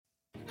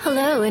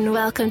Hello and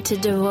welcome to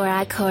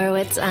Dvorak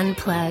Horowitz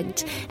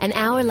Unplugged, an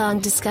hour-long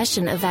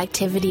discussion of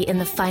activity in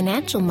the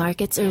financial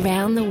markets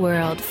around the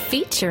world,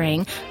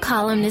 featuring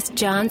columnist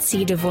John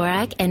C.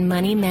 Dvorak and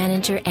money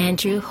manager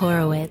Andrew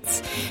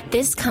Horowitz.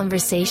 This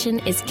conversation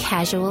is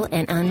casual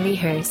and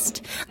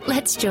unrehearsed.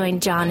 Let's join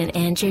John and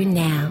Andrew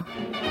now.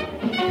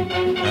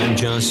 I'm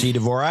John C.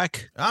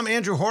 Dvorak. I'm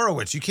Andrew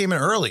Horowitz. You came in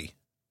early.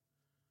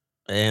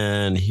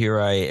 And here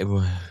I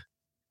am.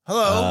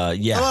 Hello?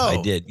 Yeah, Hello?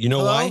 I did. You know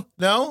Hello? why?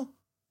 No?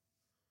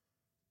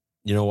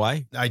 You know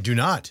why? I do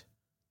not.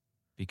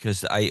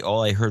 Because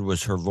all I heard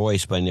was her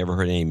voice, but I never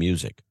heard any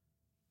music.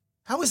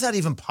 How is that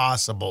even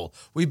possible?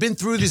 We've been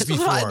through this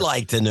before. I'd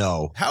like to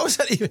know. How is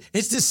that even?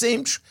 It's the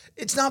same.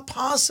 It's not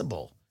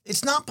possible.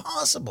 It's not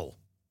possible.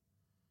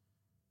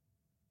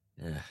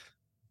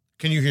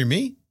 Can you hear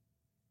me?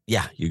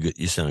 Yeah, you're good.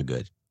 You sound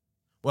good.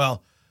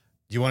 Well,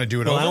 do you want to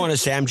do it Well, over? I want to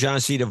say I'm John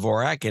C.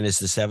 Dvorak, and it's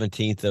the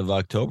 17th of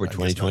October,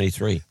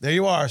 2023. There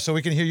you are. So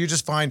we can hear you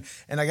just fine.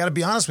 And I got to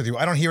be honest with you.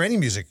 I don't hear any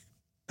music.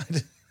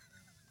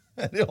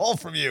 All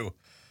from you.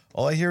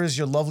 All I hear is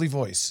your lovely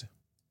voice.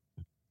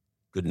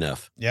 Good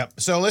enough. Yep.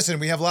 So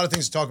listen, we have a lot of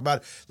things to talk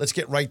about. Let's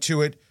get right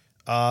to it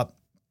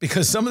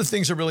because some of the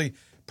things are really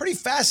pretty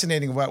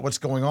fascinating about what's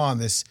going on.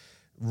 This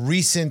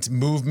recent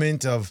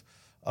movement of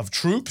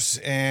troops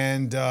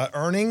and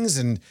earnings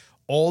and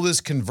all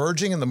this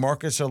converging, and the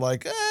markets are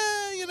like,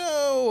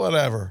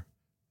 whatever.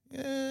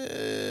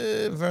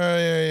 If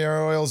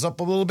our oil's up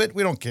a little bit,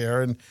 we don't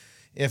care. And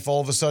if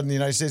all of a sudden the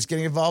United States is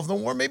getting involved in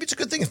the war, maybe it's a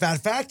good thing. As a matter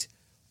of fact,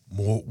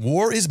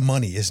 war is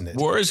money, isn't it?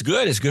 War is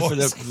good. It's good for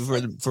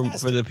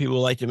the people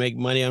who like to make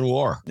money on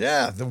war.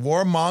 Yeah, the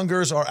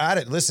warmongers are at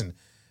it. Listen,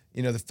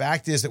 the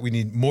fact is that we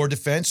need more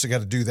defense. So we got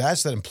to do that.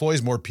 So that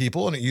employs more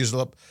people, and it uses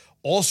up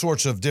all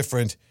sorts of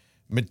different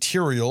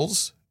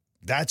materials.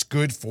 That's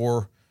good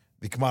for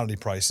the commodity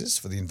prices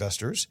for the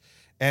investors.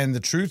 And the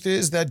truth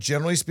is that,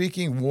 generally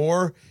speaking,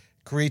 war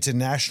creates a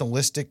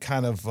nationalistic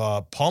kind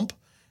of pump.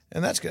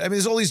 And that's good. I mean,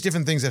 there's all these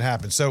different things that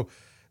happen. So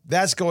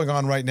that's going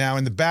on right now.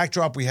 In the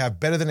backdrop, we have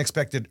better than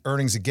expected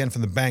earnings again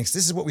from the banks.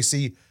 This is what we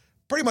see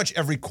pretty much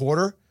every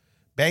quarter.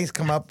 Banks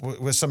come up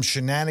with some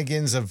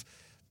shenanigans of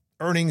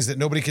earnings that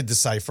nobody could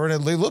decipher,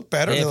 and they look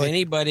better. If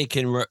anybody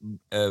can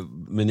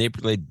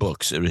manipulate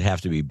books, it would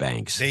have to be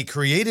banks. They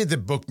created the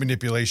book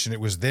manipulation. It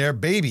was their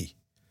baby.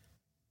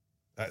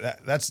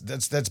 That's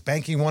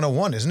banking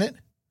 101, isn't it?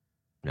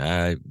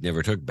 I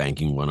never took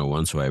banking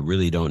 101, so I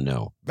really don't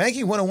know.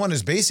 Banking 101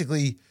 is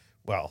basically,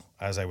 well,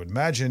 as I would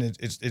imagine,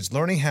 it's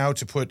learning how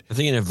to put... I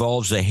think it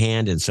involves a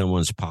hand in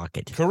someone's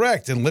pocket.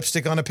 Correct, and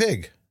lipstick on a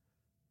pig.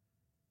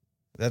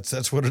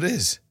 That's what it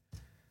is.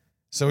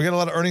 So we got a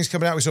lot of earnings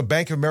coming out. We saw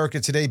Bank of America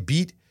today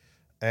beat,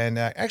 and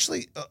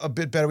actually a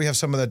bit better. We have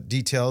some of the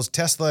details.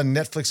 Tesla and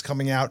Netflix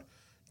coming out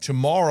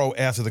tomorrow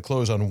after the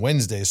close on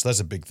Wednesday, so that's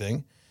a big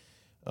thing.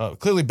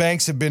 Clearly,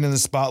 banks have been in the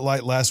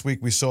spotlight. Last week,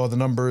 we saw the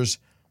numbers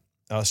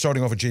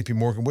starting off at J.P.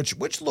 Morgan,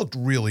 which looked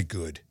really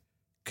good,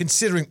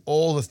 considering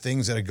all the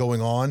things that are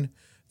going on.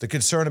 The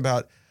concern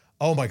about,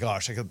 oh my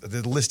gosh,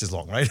 the list is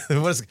long, right?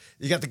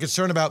 You got the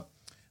concern about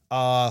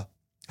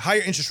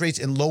higher interest rates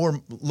and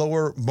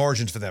lower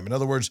margins for them. In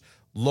other words,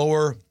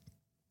 lower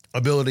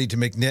ability to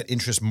make net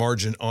interest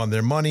margin on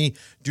their money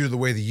due to the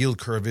way the yield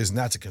curve is, and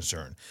that's a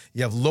concern.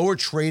 You have lower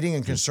trading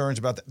and concerns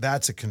about that.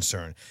 That's a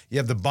concern. You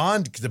have the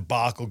bond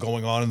debacle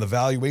going on and the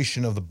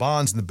valuation of the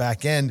bonds in the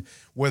back end,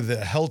 whether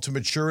they're held to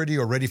maturity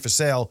or ready for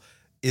sale,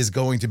 is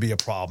going to be a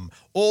problem.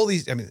 All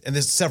these, and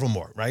there's several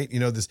more, right?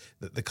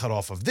 The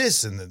cutoff of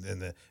this and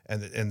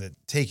the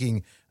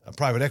taking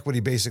private equity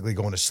basically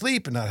going to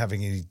sleep and not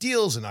having any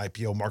deals and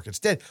IPO markets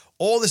dead.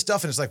 All this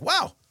stuff, and it's like,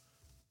 wow,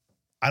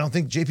 I don't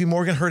think J.P.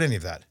 Morgan heard any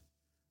of that.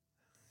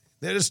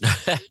 They're just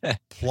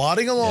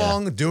plodding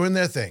along, doing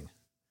their thing.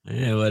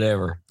 Yeah,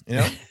 whatever.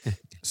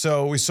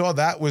 So we saw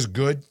that was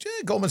good.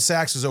 Goldman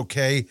Sachs was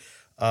okay.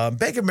 Bank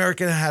of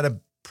America had a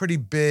pretty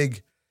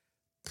big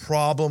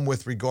problem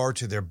with regard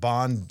to their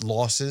bond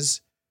losses.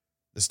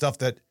 The stuff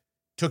that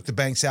took the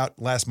banks out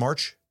last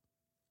March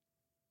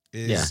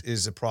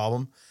is a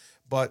problem.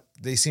 But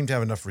they seem to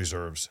have enough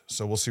reserves.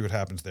 So we'll see what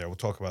happens there. We'll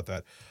talk about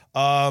that.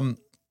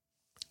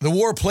 The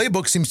war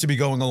playbook seems to be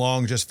going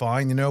along just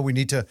fine. We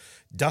need to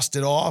dust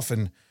it off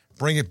and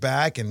bring it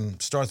back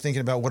and start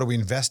thinking about what do we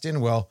invest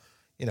in? Well,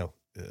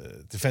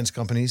 defense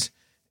companies.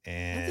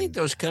 And I think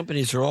those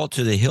companies are all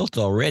to the hilt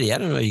already. I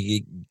don't know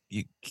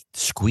you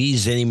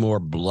squeeze any more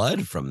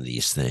blood from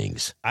these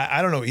things.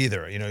 I don't know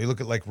either. You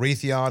look at like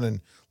Raytheon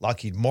and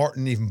Lockheed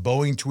Martin, even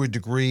Boeing to a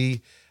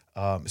degree,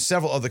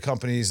 several other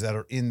companies that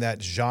are in that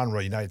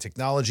genre, United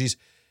Technologies.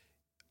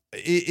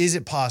 Is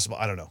it possible?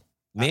 I don't know.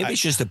 Maybe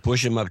it's just to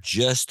push them up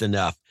just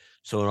enough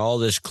so when all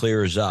this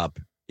clears up,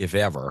 if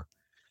ever,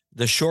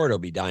 the short will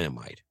be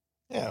dynamite.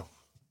 Yeah.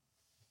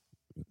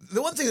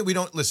 The one thing that we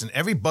don't listen,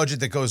 every budget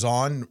that goes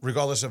on,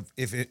 regardless of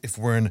if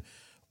we're in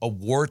a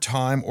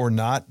wartime or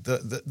not,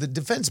 the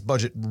defense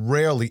budget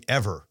rarely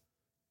ever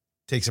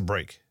takes a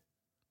break.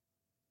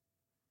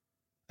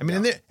 I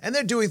mean, and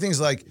they're doing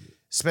things like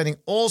spending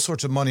all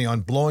sorts of money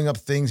on blowing up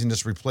things and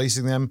just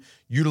replacing them,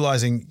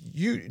 utilizing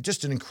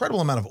just an incredible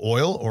amount of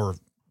oil or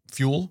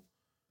fuel,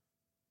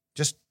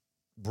 just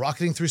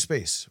rocketing through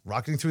space,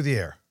 rocketing through the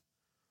air,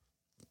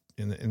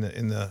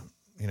 because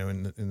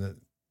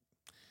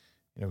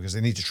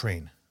they need to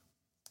train.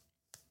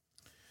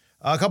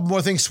 A couple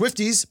more things.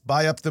 Swifties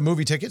buy up the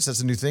movie tickets. That's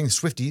a new thing.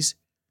 Swifties.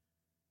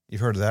 You've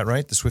heard of that,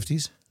 right? The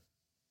Swifties.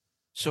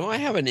 So I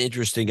have an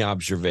interesting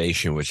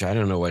observation, which I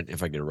don't know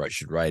if I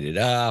should write it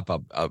up.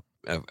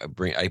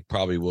 I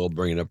probably will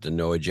bring it up to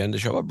No Agenda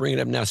Show. I'll bring it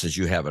up now since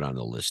you have it on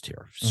the list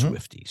here.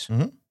 Swifties.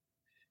 Mm-hmm.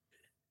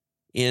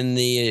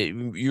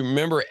 You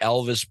remember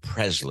Elvis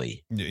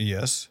Presley?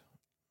 Yes.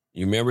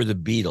 You remember the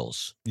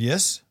Beatles?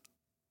 Yes.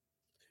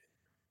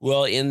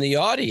 Well, in the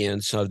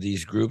audience of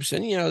these groups,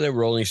 and the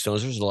Rolling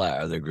Stones, there's a lot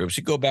of other groups.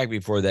 You go back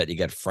before that, you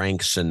got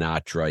Frank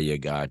Sinatra, you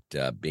got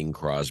Bing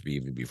Crosby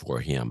even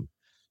before him.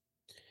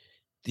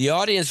 The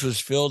audience was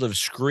filled of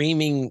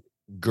screaming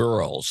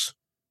girls.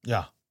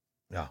 Yeah.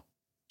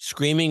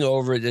 Screaming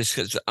over this,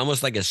 it's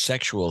almost like a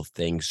sexual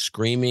thing,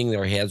 screaming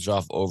their heads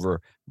off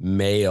over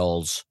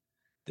males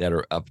that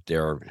are up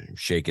there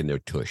shaking their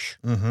tush.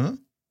 Mm-hmm.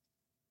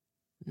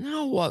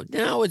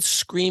 Now it's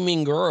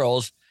screaming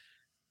girls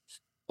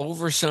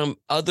over some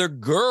other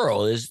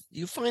girl.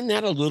 You find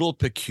that a little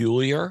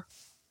peculiar?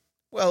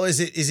 Well,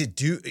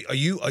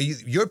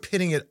 you're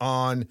pitting it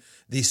on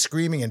the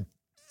screaming and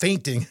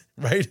fainting,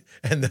 right?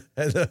 And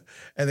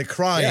the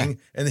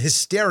crying and the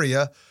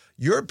hysteria.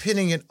 You're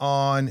pinning it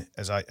on,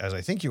 as I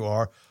think you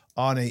are,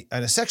 on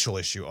a sexual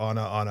issue, on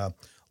a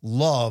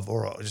love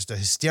or just a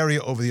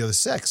hysteria over the other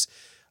sex.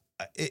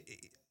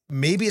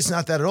 Maybe it's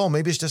not that at all.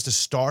 Maybe it's just a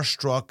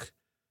starstruck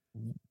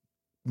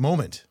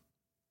moment.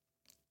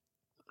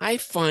 I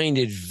find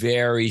it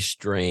very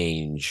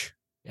strange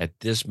at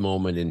this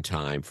moment in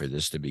time for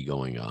this to be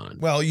going on.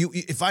 Well,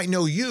 if I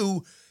know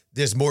you,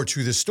 there's more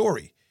to this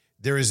story.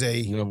 There is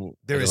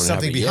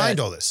something behind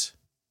all this.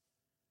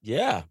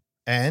 Yeah.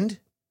 And?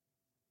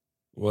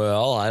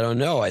 Well, I don't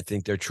know. I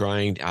think they're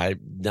trying. I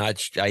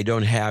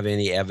don't have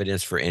any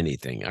evidence for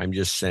anything. I'm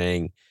just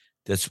saying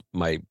that's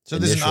my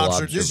initial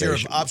observation. This is your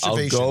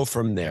observation. I'll go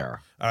from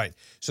there. All right.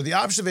 So the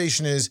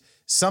observation is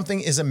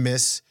something is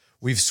amiss.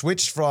 We've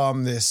switched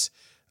from this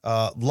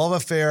love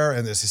affair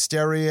and this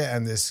hysteria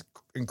and this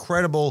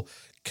incredible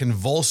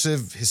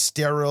convulsive,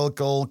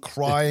 hysterical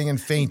crying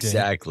and fainting.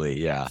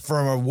 Exactly. Yeah.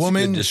 From a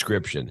woman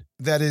description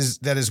that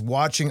is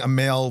watching a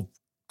male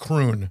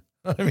croon.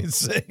 I mean,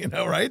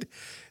 right?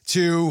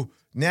 To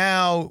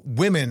now,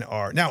 women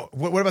are now.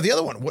 What about the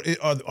other one? What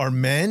are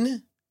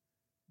men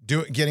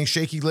getting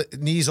shaky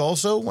knees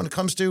also when it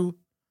comes to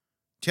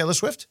Taylor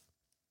Swift?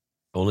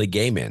 Only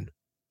gay men.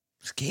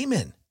 It's gay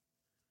men.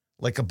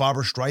 Like a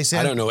Barbara Streisand?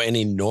 I don't know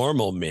any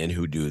normal men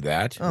who do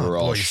that. Oh, We're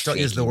all boy, you start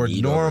using the word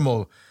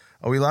normal.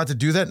 Are we allowed to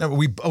do that? Are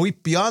we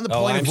beyond the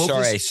point of I'm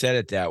sorry I said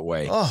it that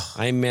way. Oh,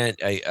 I meant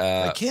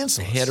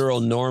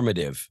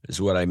heteronormative is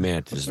what I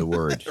meant is the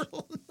word.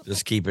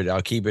 Just keep it.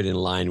 I'll keep it in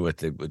line with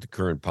the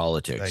current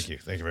politics.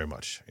 Thank you very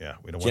much. Yeah,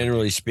 we don't.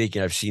 Generally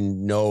speaking, I've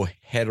seen no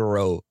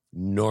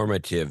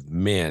heteronormative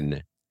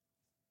men,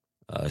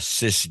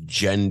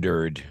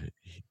 cisgendered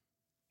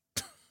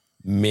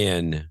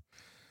men.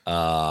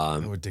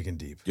 We're digging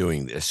deep,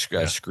 doing this,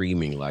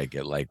 screaming like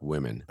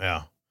women.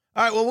 Yeah.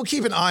 All right. Well, we'll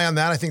keep an eye on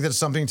that. I think that's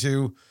something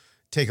to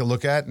take a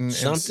look at. And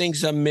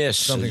something's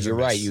amiss. You're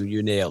right.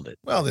 You nailed it.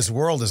 Well, this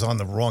world is on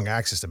the wrong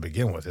axis to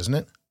begin with, isn't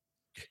it?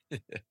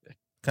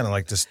 Kind of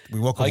like this.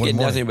 We woke up. I get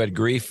nothing but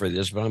grief for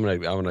this, but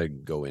I'm gonna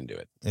go into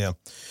it. Yeah.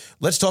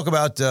 Let's talk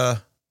about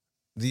the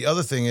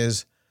other thing.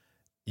 Is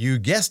you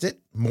guessed it?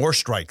 More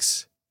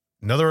strikes.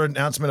 Another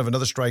announcement of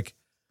another strike.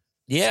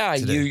 Yeah,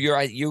 you're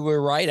right. You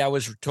were right. I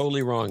was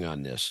totally wrong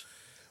on this.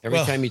 Every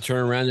time you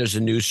turn around, there's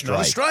a new strike.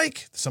 Another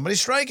strike.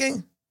 Somebody's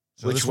striking.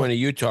 So which one are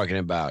you talking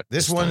about?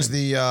 This one's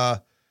the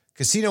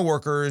casino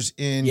workers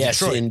in Detroit.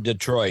 Yes, in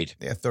Detroit.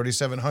 Yeah,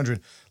 3,700.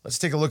 Let's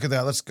take a look at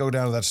that. Let's go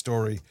down to that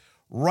story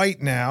right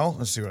now.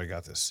 Let's see what I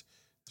got this.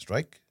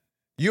 Strike.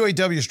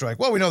 UAW strike.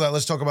 Well, we know that.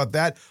 Let's talk about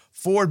that.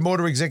 Ford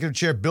Motor Executive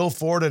Chair Bill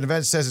Ford at an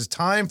event says it's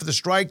time for the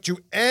strike to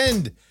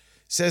end.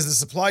 Says the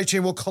supply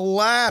chain will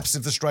collapse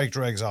if the strike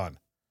drags on.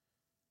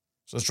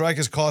 So the strike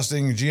is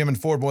costing GM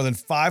and Ford more than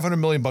 $500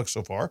 million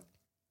so far.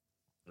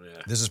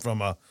 Yeah. This is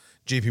from a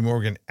JP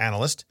Morgan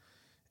analyst.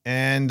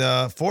 And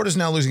Ford is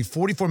now losing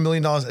 $44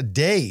 million a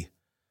day,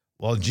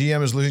 while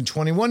GM is losing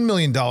 $21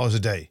 million a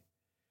day.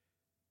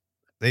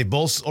 They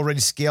both already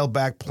scaled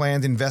back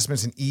planned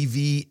investments in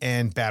EV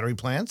and battery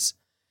plants.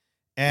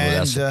 And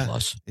that's a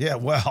plus. Yeah,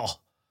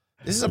 well,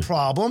 this is a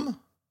problem.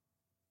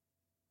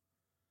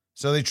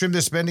 So they trimmed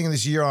their spending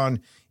this year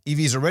on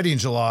EVs already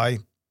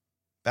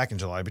back in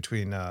July,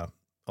 between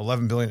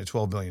 $11 billion to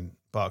 $12 billion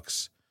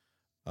bucks.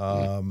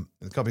 The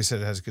company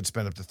said it could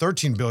spend up to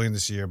 $13 billion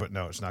this year, but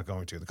no, it's not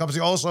going to. The company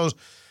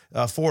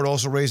Ford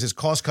also raised its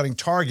cost-cutting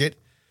target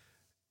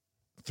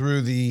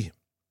through the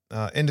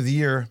end of the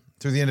year,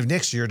 through the end of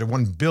next year, to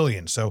 $1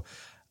 billion. So,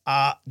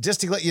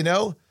 just to let you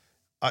know,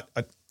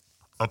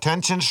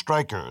 attention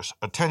strikers,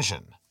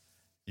 attention.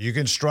 You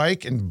can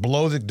strike and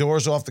blow the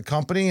doors off the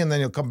company, and then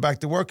you'll come back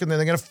to work, and then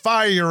they're going to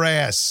fire your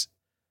ass.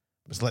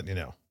 Just letting you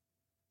know.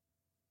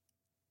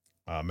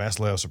 Mass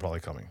layoffs are probably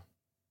coming.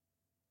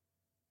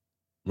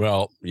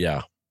 Well,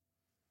 yeah.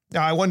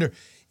 Now, I wonder,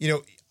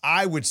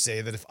 I would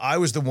say that if I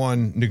was the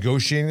one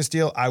negotiating this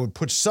deal, I would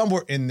put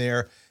somewhere in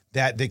there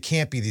that there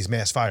can't be these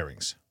mass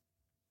firings.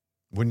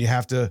 Wouldn't you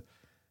have to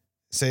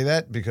say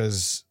that?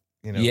 Because,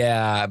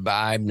 Yeah, but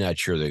I'm not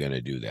sure they're going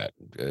to do that.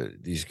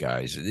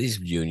 These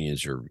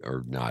unions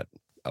are not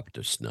up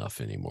to snuff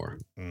anymore.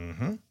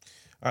 Mm-hmm. All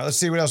right, let's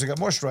see what else. We got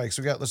more strikes.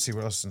 Let's see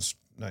what else.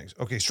 Nice.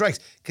 Okay, strikes.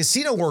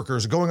 Casino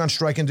workers are going on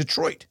strike in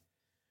Detroit.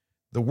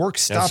 The work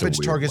stoppage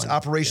targets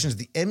operations of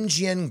the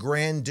MGM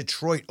Grand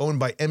Detroit, owned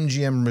by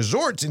MGM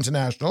Resorts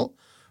International,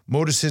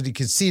 Motor City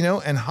Casino,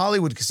 and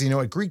Hollywood Casino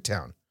at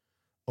Greektown,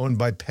 owned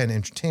by Penn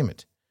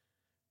Entertainment.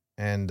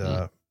 And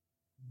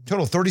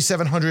total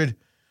 3,700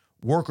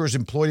 workers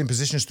employed in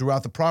positions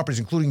throughout the properties,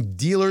 including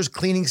dealers,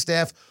 cleaning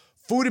staff,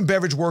 food and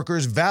beverage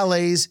workers,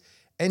 valets,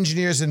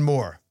 engineers, and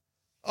more.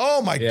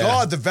 Oh, my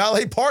God, the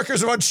valet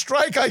parkers are on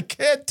strike. I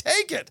can't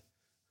take it.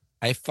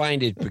 I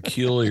find it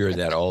peculiar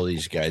that all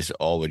these guys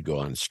all would go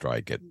on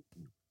strike.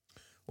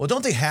 Well,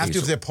 don't they have to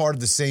if they're part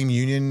of the same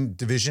union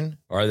division?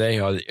 Are they?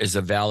 Is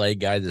the valet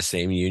guy the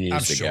same union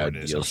as the guy it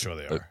is. I'm sure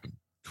they are.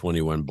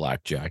 21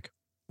 Blackjack.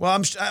 Well,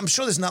 I'm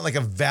sure there's not like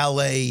a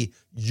valet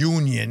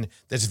union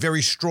that's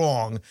very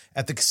strong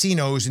at the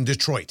casinos in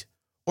Detroit,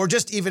 or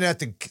just even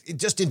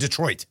just in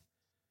Detroit.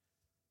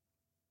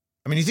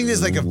 I mean, you think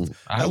there's like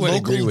a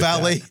local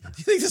valet? Do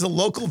you think there's a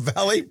local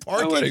valet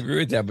parking? I would agree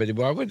with that, but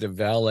why would the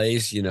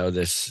valets?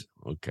 This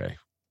okay?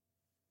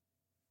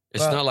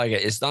 It's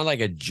not like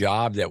a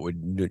job that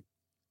would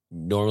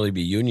normally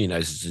be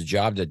unionized. It's a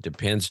job that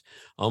depends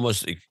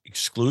almost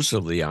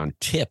exclusively on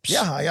tips.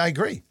 Yeah, I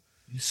agree.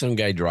 Some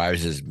guy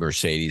drives his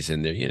Mercedes,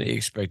 and you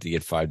expect to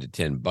get $5 to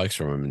 $10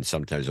 from him, and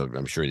sometimes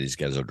I'm sure these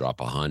guys will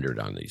drop 100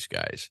 on these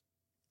guys.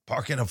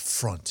 Park it up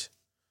front.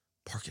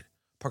 Park.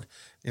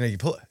 You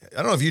pull. I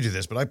don't know if you do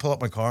this, but I pull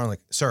up my car and I'm like,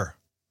 sir,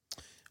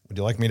 would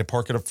you like me to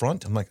park it up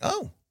front? I'm like,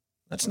 oh,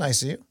 that's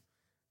nice of you.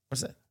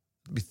 What's that?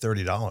 It'd be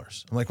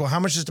 $30. I'm like, well, how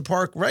much is to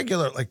park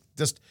regular? Like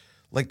just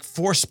like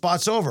 4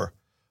 spots over.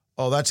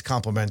 Oh, that's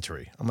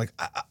complimentary. I'm like,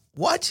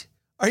 what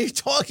are you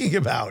talking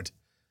about?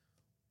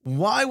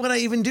 Why would I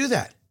even do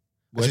that?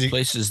 What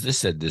places this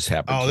said this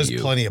happened to you? Oh,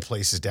 there's plenty of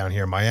places down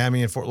here.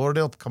 Miami and Fort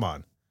Lauderdale. Come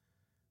on.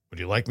 Would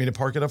you like me to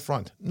park it up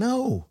front?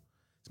 No.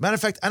 As a matter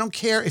of fact, I don't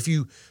care if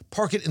you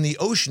park it in the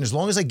ocean as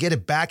long as I get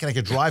it back and I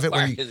can drive it.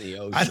 In the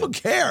ocean. I don't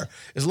care.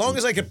 As long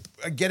as I can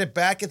get it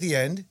back at the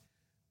end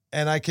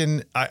and I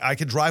can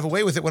drive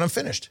away with it when I'm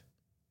finished.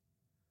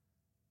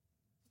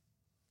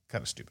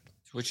 Kind of stupid.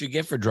 It's what you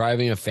get for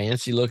driving a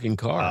fancy looking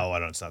car. Oh, I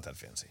don't. It's not that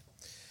fancy.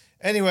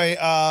 Anyway,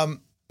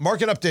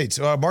 market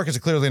updates. Markets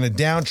are clearly in a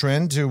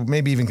downtrend to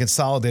maybe even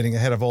consolidating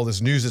ahead of all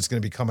this news that's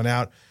going to be coming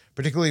out,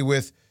 particularly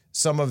with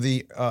some of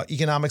the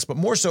economics, but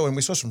more so, and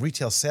we saw some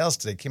retail sales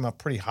today, came out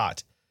pretty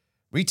hot.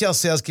 Retail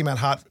sales came out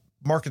hot.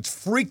 Markets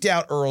freaked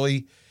out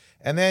early.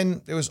 And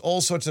then there was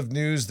all sorts of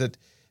news that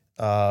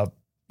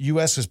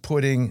U.S. was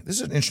putting, this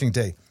is an interesting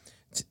day.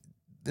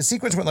 The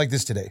sequence went like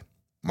this today.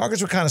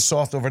 Markets were kind of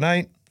soft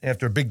overnight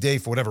after a big day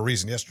for whatever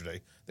reason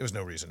yesterday. There was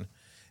no reason.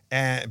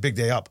 And big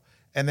day up.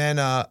 And then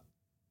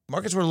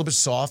markets were a little bit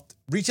soft.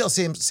 Retail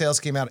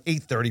sales came out at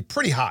 8:30,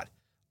 pretty hot.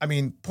 I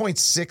mean,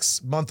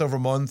 0.6 month over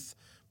month.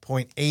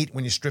 0.8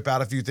 when you strip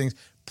out a few things.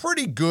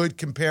 Pretty good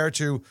compared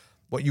to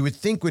what you would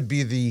think would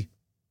be the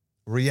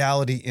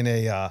reality in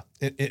an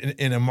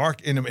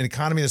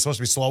economy that's supposed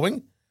to be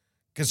slowing.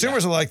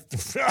 Consumers are like,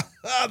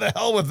 the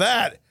hell with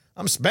that.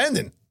 I'm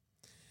spending.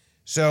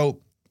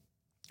 So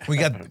we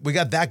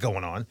got that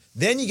going on.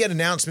 Then you get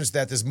announcements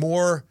that there's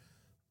more.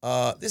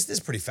 This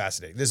is pretty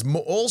fascinating. There's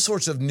all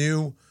sorts of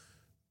new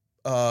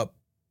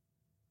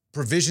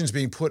provisions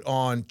being put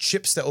on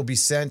chips that will be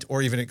sent,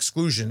 or even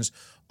exclusions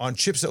on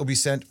chips that will be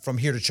sent from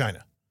here to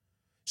China.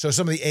 So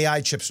some of the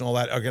AI chips and all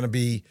that are going to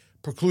be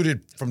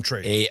precluded from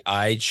trade.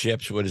 AI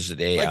chips? What is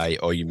it? AI?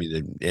 Like, you mean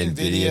the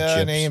NVIDIA chips?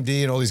 And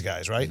AMD and all these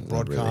guys, right?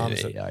 Broadcom.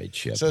 Really AI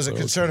chips. So there's a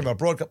concern about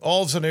Broadcom.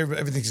 All of a sudden,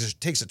 everything just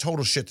takes a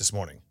total shit this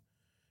morning.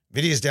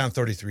 NVIDIA's down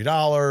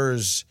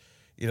 $33.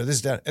 This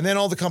is down. And then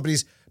all the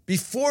companies,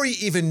 before you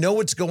even know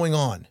what's going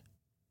on,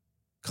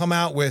 come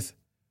out with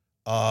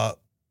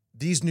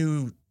these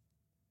new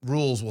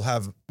rules will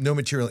have no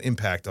material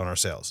impact on our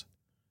sales.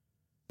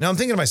 Now I'm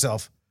thinking to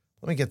myself,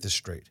 let me get this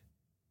straight.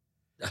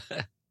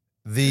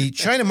 The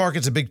China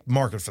market's a big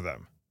market for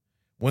them.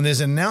 When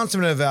there's an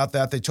announcement about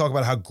that, they talk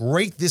about how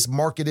great this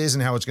market is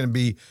and how it's going to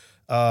be,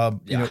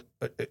 the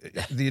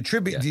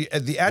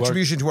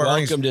attribution to our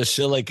earnings. Welcome to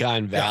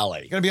Silicon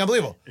Valley. Going to be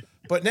unbelievable.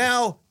 But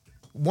now,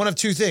 one of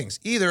two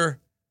things. Either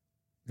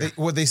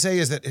what they say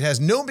is that it has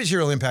no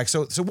material impact.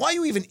 So why are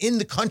you even in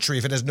the country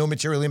if it has no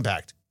material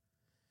impact?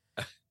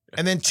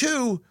 And then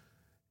two,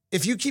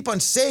 if you keep on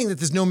saying that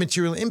there's no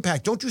material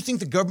impact, don't you think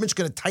the government's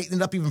going to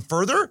tighten it up even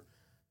further?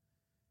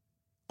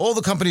 All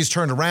the companies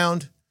turned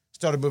around,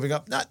 started moving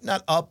up,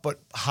 not up,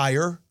 but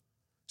higher.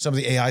 Some of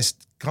the AI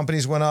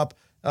companies went up.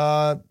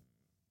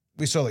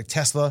 We saw like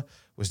Tesla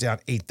was down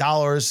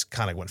 $8,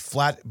 kind of went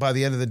flat by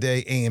the end of the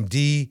day.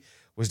 AMD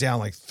was down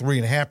like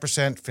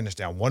 3.5%, finished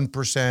down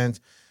 1%.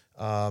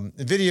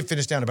 NVIDIA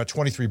finished down about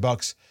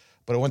 $23,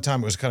 but at one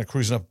time it was kind of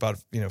cruising up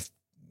about,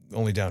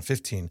 only down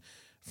 15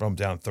 from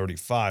down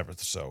 35 or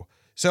so.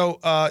 So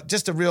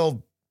just a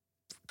real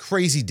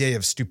crazy day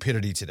of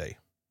stupidity today.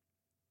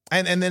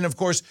 And then, of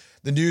course,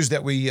 the news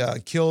that we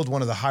killed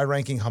one of the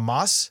high-ranking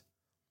Hamas.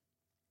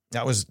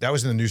 That was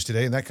in the news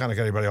today, and that kind of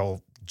got everybody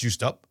all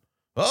juiced up.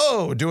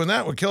 Oh, we're doing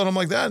that. We're killing them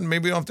like that, and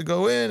maybe we don't have to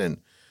go in.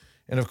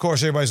 And of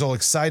course, everybody's all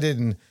excited.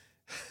 And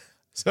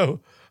so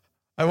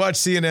I watched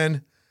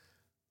CNN.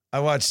 I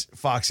watched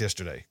Fox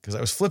yesterday because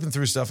I was flipping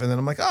through stuff, and then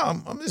I'm like,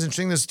 oh, this is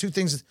interesting. There's two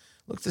things that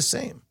look the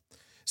same.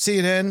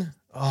 CNN,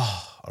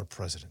 our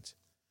president.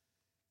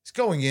 He's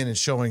going in and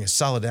showing his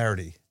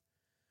solidarity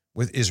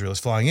with Israel. He's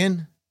flying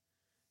in,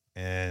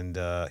 and,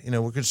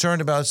 we're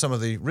concerned about some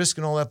of the risk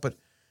and all that, but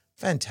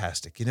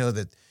fantastic,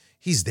 that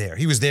he's there.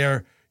 He was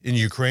there in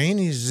Ukraine.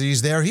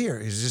 He's there here.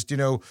 He's just,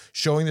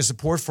 showing the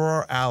support for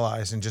our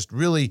allies, and just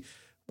really,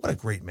 what a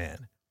great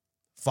man.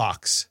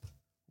 Fox,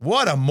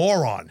 what a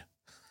moron.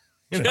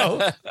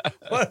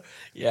 What?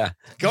 Yeah.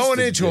 Going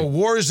into a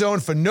war zone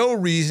for no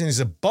reason. He's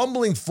a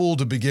bumbling fool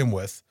to begin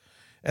with.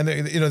 And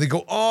they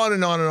go on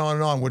and on and on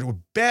and on. What a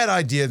bad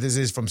idea this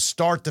is from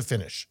start to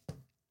finish.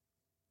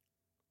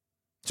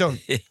 So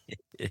I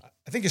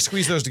think you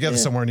squeeze those together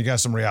somewhere and you got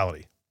some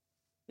reality.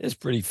 It's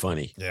pretty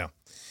funny. Yeah.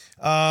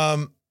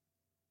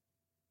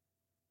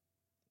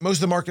 Most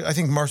of the market, I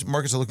think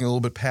markets are looking a little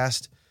bit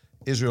past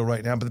Israel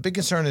right now. But the big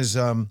concern is,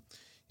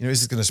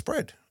 is it going to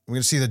spread? We're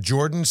going to see that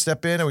Jordan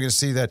step in, and we're going to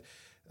see that,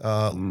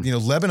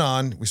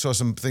 Lebanon. We saw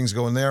some things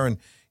going there, and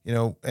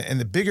and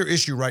the bigger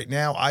issue right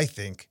now, I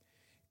think,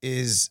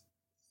 is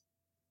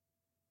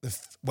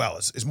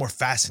is more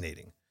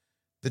fascinating.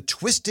 The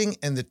twisting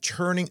and the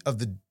turning of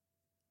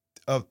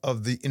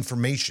the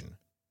information,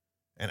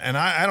 and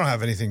I don't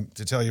have anything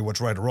to tell you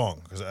what's right or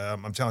wrong, because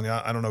I'm telling you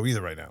I don't know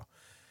either right now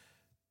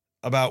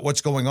about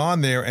what's going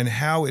on there and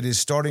how it is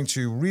starting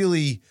to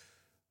really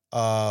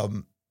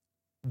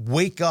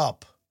wake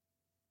up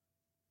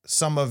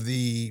some of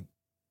the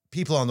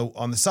people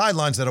on the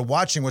sidelines that are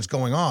watching what's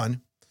going on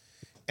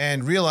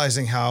and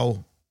realizing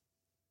how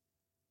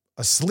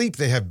asleep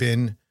they have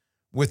been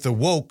with the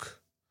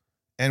woke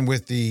and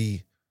with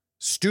the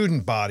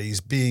student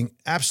bodies being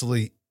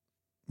absolutely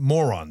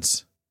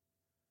morons.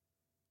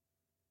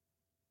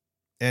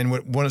 And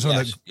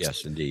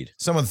yes, indeed.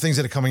 Some of the things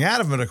that are coming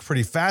out of it are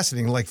pretty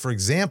fascinating. Like, for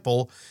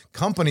example,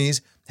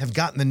 companies have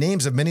gotten the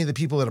names of many of the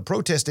people that are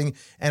protesting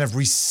and have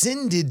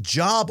rescinded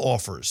job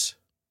offers.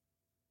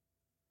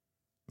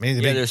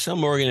 There's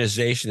some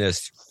organization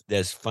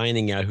that's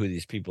finding out who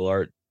these people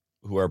are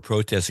who are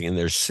protesting, and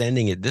they're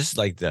sending it. This is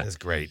like That's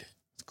great.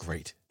 It's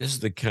great. This is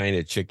the kind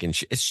of chicken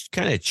shit. It's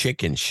kind of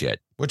chicken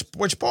shit.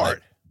 Which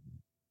part?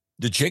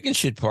 The chicken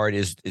shit part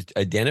is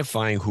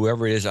identifying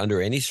whoever it is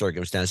under any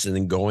circumstances and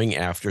then going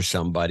after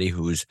somebody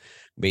who's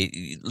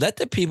let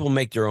the people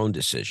make their own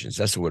decisions.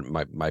 That's what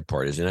my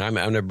part is. And I'm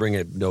going to bring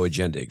a no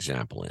agenda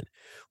example in.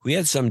 We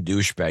had some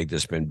douchebag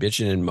that's been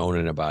bitching and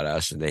moaning about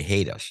us, and they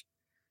hate us.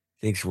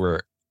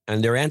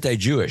 And they're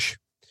anti-Jewish.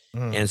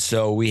 Mm. And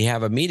so we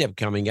have a meetup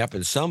coming up,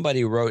 and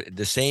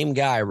the same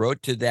guy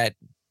wrote to the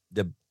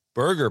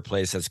burger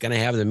place that's going to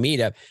have the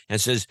meetup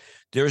and says,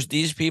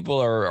 these people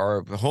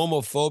are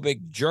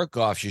homophobic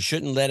jerk-offs. You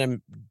shouldn't let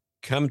them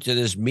come to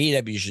this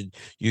meetup.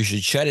 You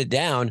should shut it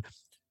down.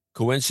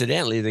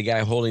 Coincidentally, the guy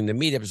holding the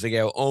meetup is the guy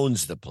who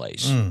owns the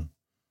place. Mm.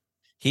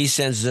 He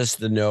sends us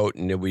the note,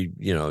 and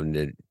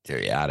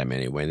they're at him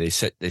anyway.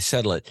 They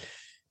settle it.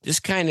 This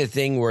kind of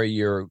thing where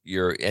you're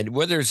and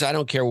whether it's, I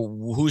don't care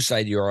whose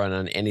side you're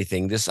on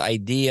anything, this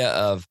idea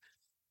of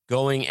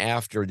going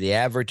after the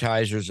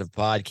advertisers of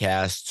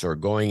podcasts or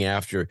going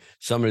after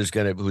someone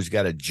who's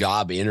got a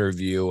job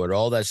interview and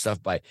all that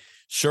stuff by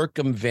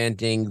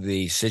circumventing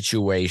the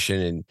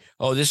situation and,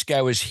 this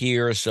guy was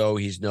here, so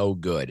he's no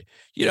good.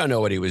 You don't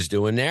know what he was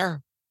doing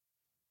there.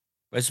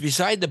 But it's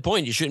beside the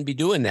point. You shouldn't be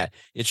doing that.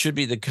 It should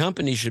be the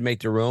company should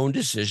make their own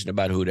decision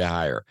about who to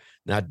hire,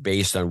 not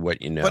based on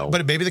what you know.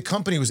 But maybe the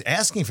company was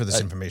asking for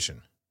this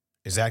information.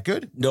 Is that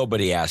good?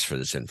 Nobody asked for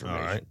this information.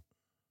 All right.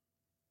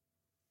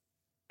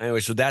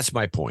 Anyway, so that's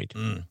my point.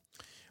 Mm.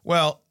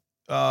 Well,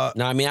 no,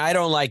 I mean, I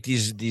don't like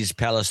these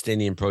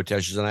Palestinian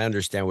protesters, and I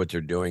understand what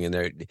they're doing,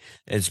 and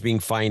it's being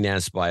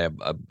financed by a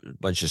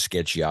bunch of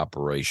sketchy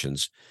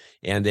operations,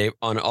 and they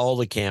on all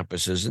the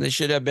campuses, and they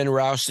should have been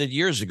rousted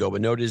years ago,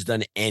 but nobody's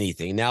done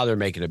anything. Now they're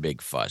making a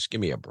big fuss. Give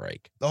me a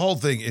break. The whole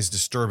thing is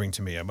disturbing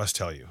to me, I must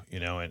tell you.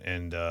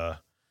 I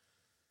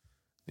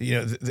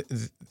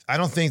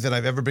don't think that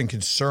I've ever been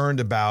concerned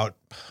about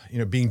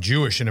being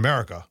Jewish in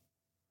America,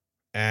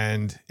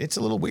 and it's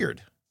a little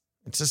weird.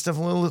 It's just a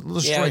little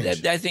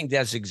strange. I think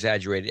that's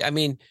exaggerated. I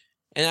mean,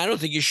 and I don't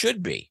think you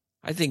should be.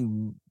 I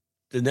think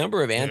the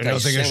number of anti-Semites. I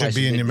don't think it should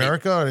be in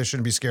America, or they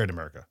shouldn't be scared in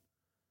America.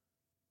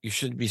 You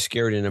shouldn't be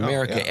scared in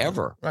America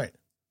ever. Right.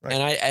 Right.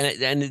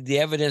 And the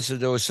evidence that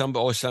there was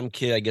some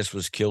kid, I guess,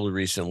 was killed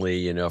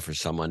recently, for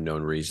some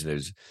unknown reason.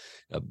 There's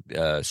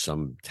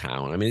some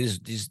town. I mean,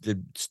 the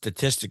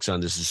statistics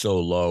on this is so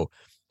low.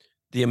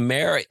 The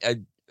America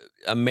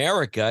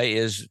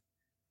is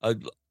a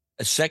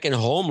second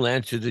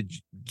homeland to the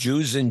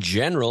Jews in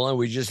general, and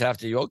we just have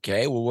to,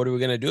 okay, well, what are we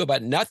going to do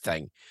about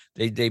nothing?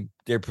 They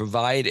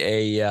provide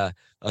a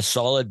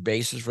solid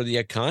basis for the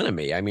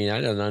economy. I mean, I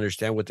don't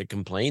understand what the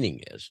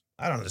complaining is.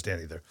 I don't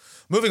understand either.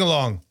 Moving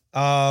along,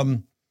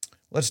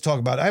 let's talk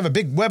about it. I have a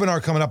big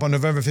webinar coming up on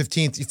November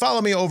 15th. You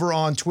follow me over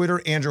on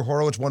Twitter, Andrew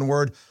Horowitz, one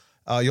word.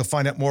 You'll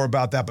find out more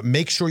about that, but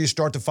make sure you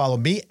start to follow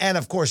me and,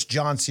 of course,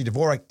 John C.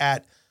 Dvorak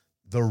at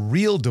The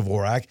Real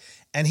Dvorak.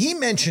 And he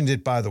mentioned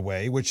it, by the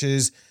way, which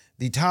is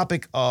the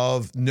topic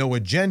of No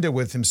Agenda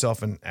with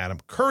himself and Adam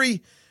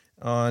Curry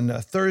on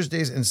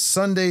Thursdays and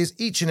Sundays,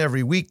 each and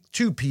every week,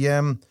 2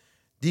 p.m.,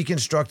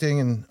 deconstructing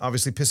and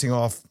obviously pissing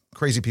off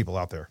crazy people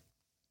out there.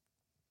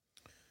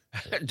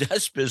 It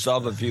does piss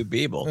off a few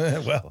people.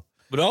 Well,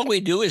 but all we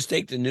do is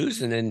take the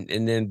news and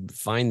then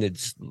find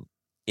it's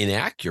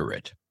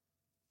inaccurate.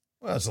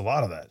 Well, it's a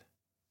lot of that.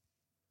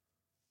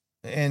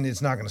 And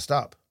it's not going to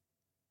stop.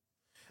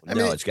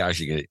 It's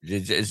actually going to,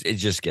 it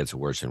just gets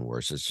worse and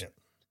worse.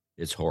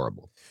 It's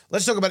horrible.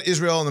 Let's talk about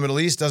Israel and the Middle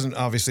East. Doesn't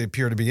obviously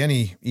appear to be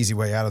any easy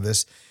way out of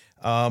this.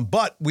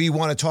 But we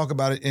want to talk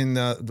about it in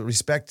the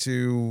respect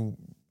to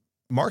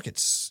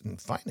markets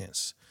and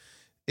finance.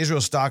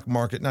 Israel's stock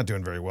market not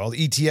doing very well.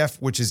 The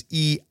ETF, which is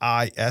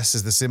EIS,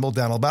 is the symbol,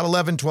 down about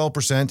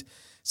 11-12%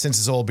 since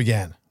this all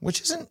began,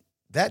 which isn't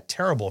that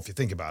terrible if you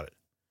think about it.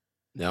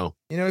 No.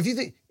 If you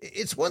think,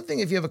 it's one thing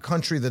if you have a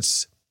country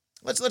that's,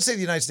 let's say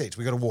the United States,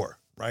 we go to war,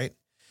 right?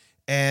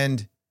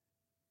 And,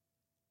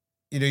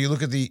 you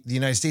look at the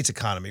United States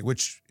economy,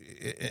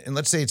 and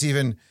let's say it's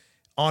even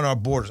on our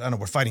borders. I don't know,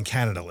 we're fighting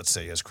Canada, let's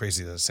say, as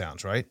crazy as it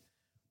sounds, right?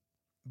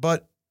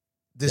 But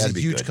there's a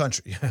huge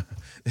country.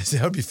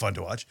 That would be fun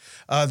to watch.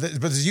 But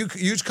there's a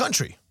huge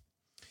country.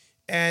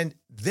 And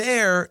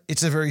there,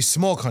 it's a very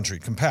small country,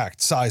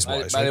 compact,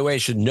 size-wise. By the way, I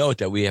should note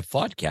that we have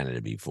fought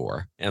Canada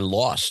before and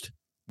lost.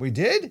 We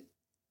did?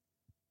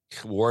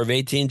 War of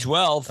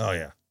 1812. Oh,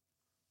 yeah.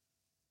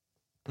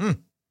 Well,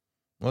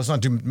 let's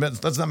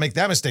not make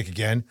that mistake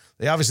again.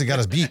 They obviously got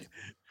us beat.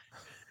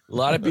 A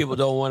lot of people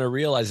don't want to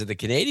realize that the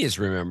Canadians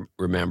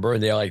remember,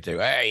 and they like to,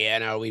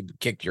 hey, we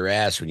kicked your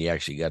ass when you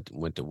actually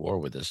went to war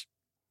with us.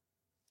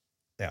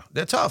 Yeah,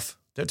 they're tough.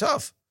 They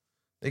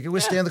can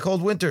withstand the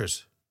cold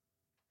winters.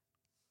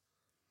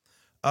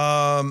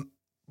 But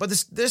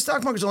their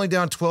stock market's only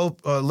down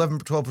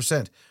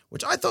 11-12%,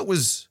 which I thought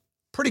was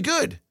pretty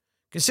good,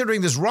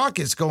 considering there's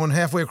rockets going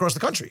halfway across the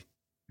country.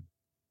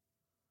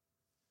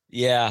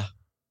 Yeah.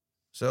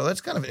 So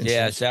that's kind of interesting.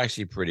 Yeah, it's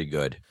actually pretty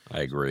good.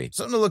 I agree.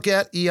 Something to look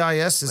at.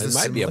 EIS is it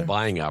might be a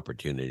buying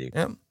opportunity.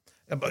 Yeah.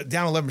 But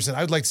down 11%.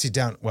 I'd like to see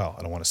down. Well,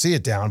 I don't want to see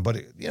it down, but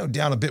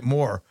down a bit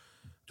more.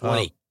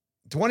 20.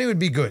 20 would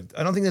be good.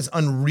 I don't think that's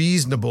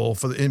unreasonable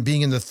for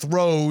being in the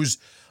throes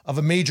of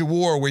a major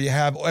war where you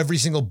have every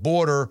single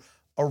border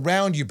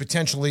around you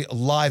potentially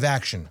live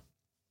action.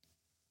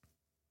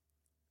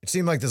 It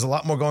seemed like there's a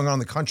lot more going on in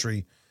the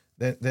country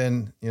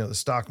than the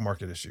stock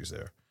market issues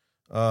there.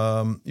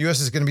 U.S.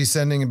 is going to be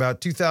sending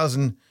about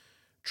 2,000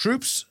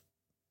 troops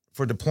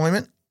for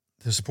deployment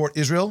to support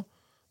Israel,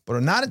 but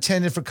are not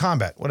intended for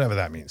combat, whatever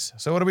that means.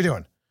 So what are we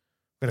doing?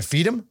 We're going to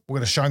feed them? We're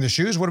going to shine their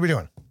shoes? What are we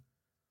doing?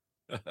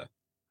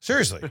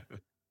 Seriously.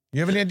 You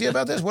have any idea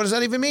about this? What does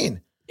that even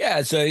mean?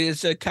 Yeah,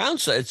 it's a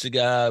council. It's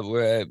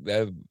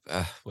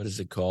what is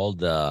it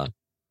called?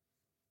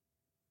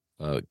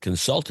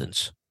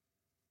 Consultants.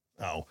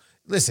 Oh,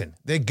 listen,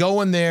 they're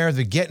going there.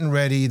 They're getting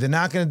ready. They're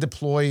not going to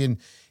deploy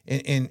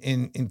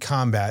in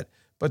combat.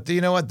 But you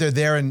know what? They're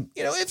there, and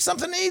if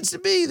something needs to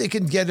be, they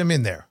can get them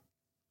in there.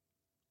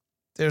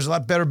 There's a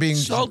lot better being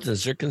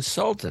consultants. They're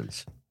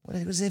consultants.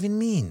 What does that even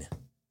mean?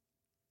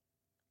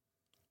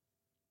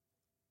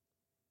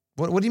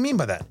 What do you mean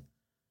by that?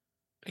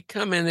 They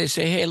come in, they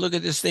say, hey, look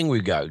at this thing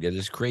we've got. We got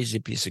this crazy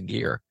piece of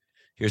gear.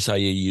 Here's how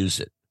you use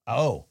it.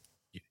 Oh.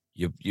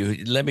 You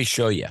let me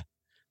show you.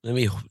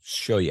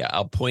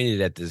 I'll point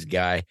it at this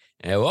guy.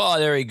 And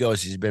there he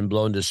goes. He's been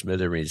blown to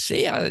smithereens.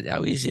 See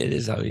how easy it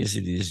is, how easy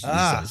it is.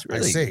 It's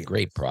really a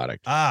great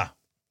product. I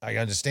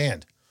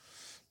understand.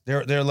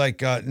 They're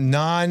like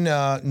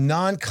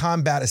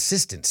non-combat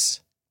assistants.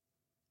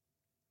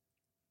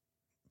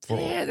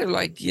 They're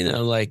like,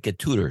 like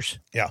tutors.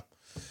 Yeah.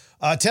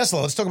 Tesla,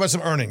 let's talk about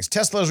some earnings.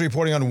 Tesla is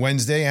reporting on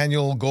Wednesday.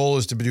 Annual goal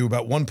is to do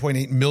about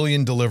 1.8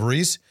 million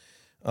deliveries.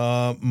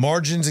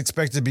 Margins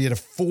expected to be at a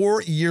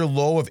 4-year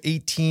low of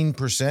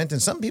 18%.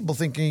 And some people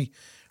thinking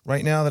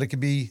right now that it could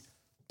be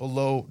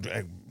below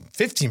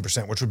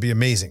 15%, which would be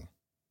amazing.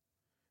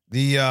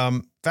 The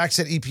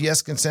FactSet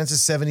EPS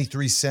consensus,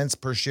 73 cents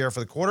per share for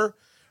the quarter.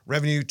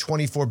 Revenue,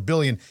 $24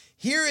 billion.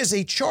 Here is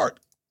a chart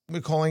we're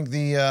calling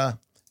the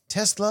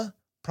Tesla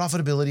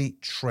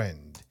profitability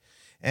trend.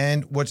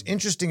 And what's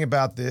interesting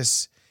about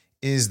this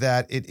is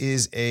that it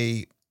is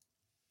a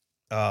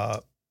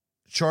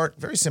chart,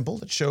 very simple,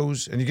 that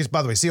shows, and you can,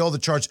 by the way, see all the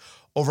charts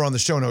over on the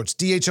show notes,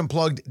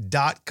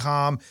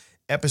 DHUnplugged.com,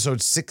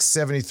 episode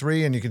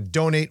 673, and you can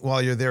donate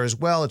while you're there as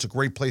well. It's a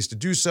great place to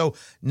do so.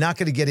 Not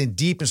going to get in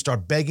deep and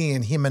start begging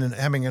and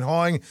hemming and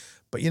hawing,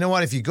 but you know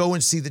what? If you go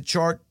and see the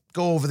chart,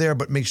 go over there,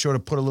 but make sure to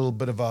put a little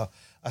bit of a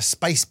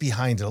spice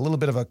behind it, a little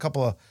bit of a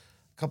couple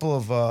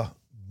of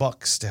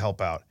bucks to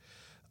help out.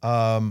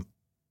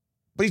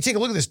 But you take a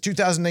look at this,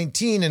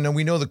 2019, and then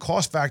we know the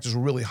cost factors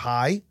were really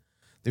high.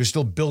 They were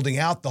still building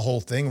out the whole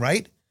thing,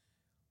 right?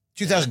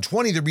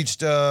 2020, they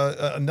reached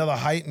another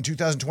height. In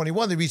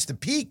 2021, they reached the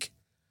peak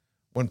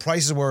when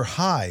prices were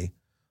high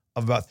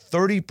of about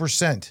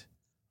 30%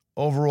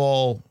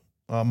 overall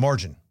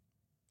margin.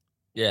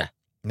 Yeah.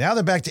 Now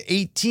they're back to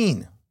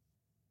 18.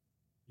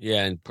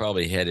 Yeah, and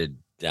probably headed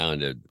down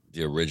to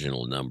the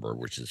original number,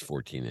 which is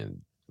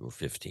 14 or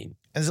 15. And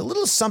there's a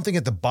little something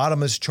at the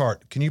bottom of this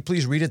chart. Can you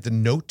please read it, the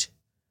note?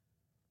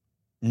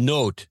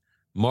 Note,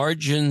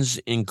 margins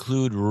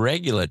include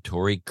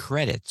regulatory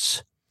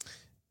credits.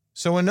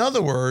 So in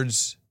other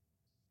words,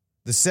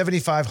 the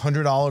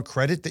 $7,500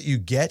 credit that you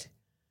get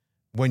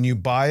when you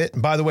buy it,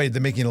 and by the way, they're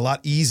making it a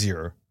lot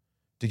easier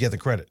to get the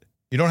credit.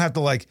 You don't have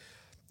to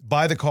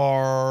buy the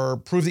car,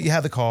 prove that you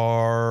have the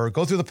car,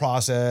 go through the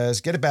process,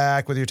 get it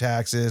back with your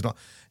taxes.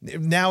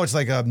 Now it's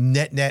like a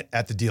net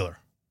at the dealer.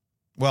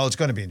 Well, it's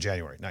going to be in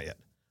January, not yet,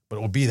 but it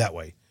will be that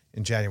way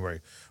in January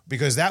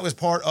because that was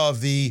part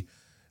of the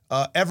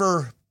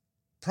ever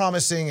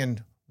promising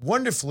and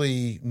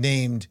wonderfully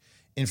named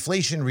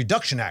Inflation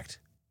Reduction Act,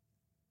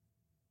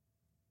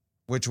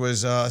 which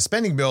was a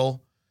spending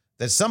bill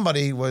that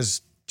somebody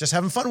was just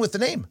having fun with the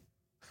name.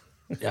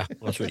 Yeah,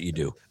 that's what you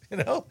do.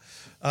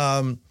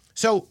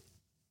 So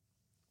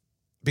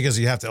because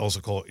you have to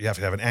also you have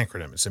to have an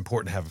acronym. It's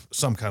important to have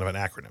some kind of an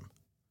acronym.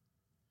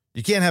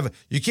 You can't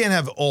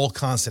have all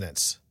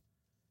consonants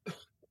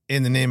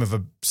in the name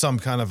of some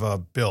kind of a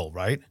bill,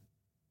 right?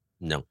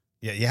 No.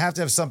 Yeah, you have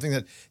to have something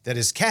that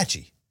is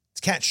catchy.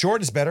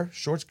 Short is better.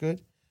 Short's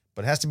good,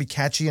 but it has to be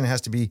catchy and it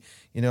has to be,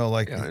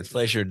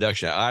 Inflation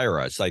Reduction,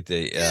 IRA. It's like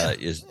the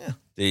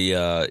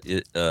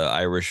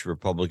Irish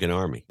Republican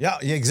Army. Yeah,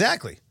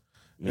 exactly.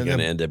 You're going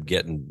to end up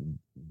getting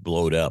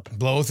blowed up.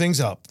 Blow things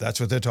up. That's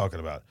what they're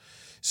talking about.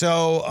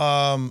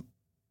 So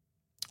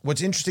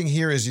what's interesting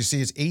here is you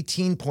see it's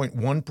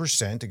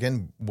 18.1%,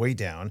 again, way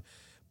down,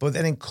 but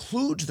that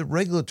includes the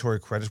regulatory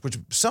credits, which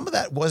some of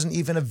that wasn't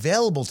even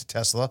available to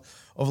Tesla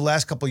over the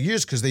last couple of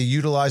years because they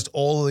utilized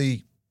all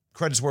the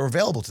credits were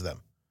available to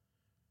them.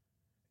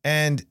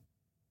 And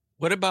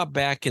what about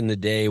back in the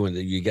day when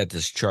you got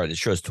this chart? It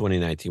shows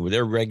 2019. Were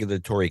there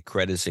regulatory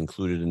credits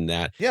included in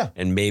that? Yeah.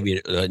 And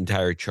maybe the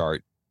entire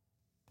chart.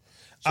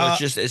 So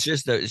it's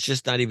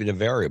just not even a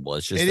variable.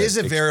 It is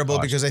a variable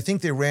because I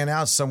think they ran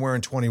out somewhere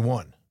in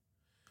 21.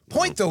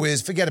 Point though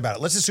is, forget about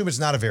it. Let's assume it's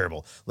not a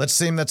variable. Let's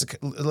assume that's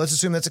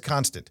a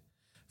constant.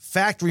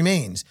 Fact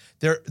remains,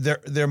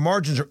 their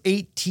margins are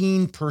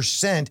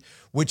 18%,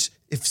 which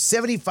if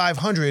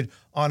 $7,500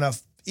 on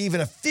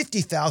even a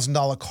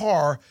 $50,000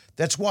 car,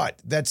 that's what?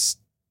 That's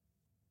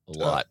a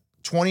lot.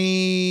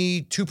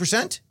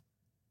 22%? Is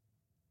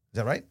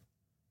that right?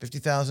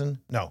 50,000?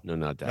 No,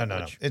 not that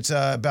much. No. It's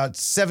about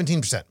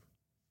 17%,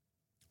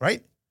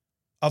 right?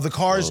 Of the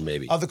cars,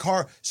 maybe. Of the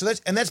car. So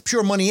that's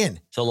pure money in.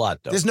 It's a lot,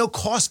 though. There's no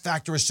cost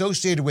factor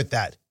associated with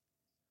that.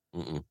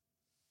 Mm-mm.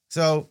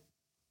 So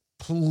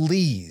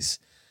please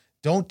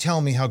don't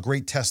tell me how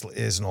great Tesla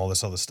is and all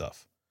this other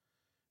stuff.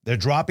 They're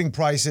dropping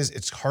prices.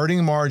 It's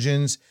hurting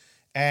margins,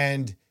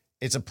 and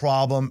it's a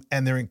problem.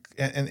 And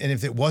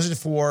if it wasn't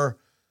for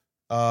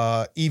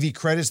EV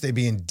credits, they'd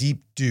be in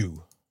deep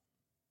doo.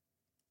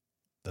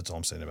 That's all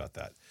I'm saying about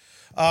that.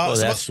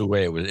 That's the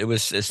way it was. It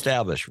was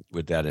established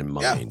with that in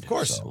mind. Yeah, of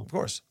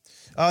course.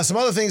 Some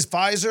other things: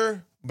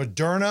 Pfizer,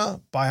 Moderna,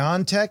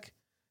 BioNTech,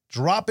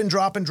 dropping.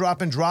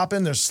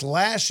 They're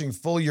slashing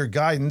full-year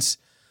guidance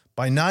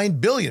by $9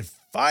 billion.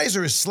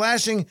 Pfizer is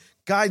slashing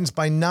guidance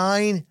by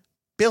 $9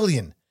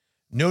 billion,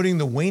 noting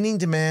the waning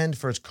demand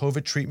for its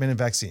COVID treatment and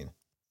vaccine.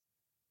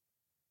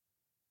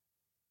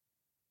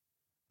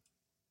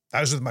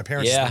 I was with my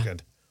parents this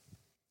weekend.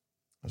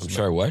 I'm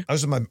sorry, what? I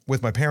was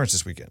with my parents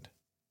this weekend.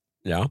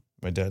 Yeah.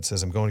 My dad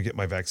says, I'm going to get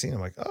my vaccine.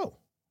 I'm like, oh,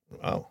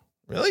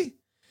 really?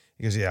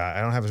 He goes, yeah, I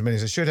don't have as many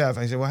as I should have.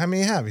 I said, well, how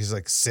many you have? He's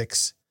like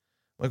 6.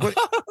 I'm like,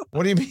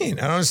 what do you mean?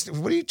 I don't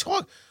understand. What are you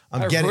talking?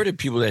 I've heard of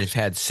people that have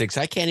had 6.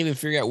 I can't even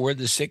figure out where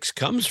the 6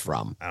 comes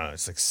from. I don't know.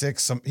 It's like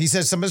 6. He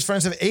says some of his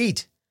friends have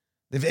 8.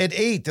 They've had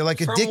 8. They're like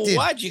from addicted.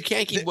 What? You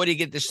can't keep, what do you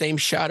get the same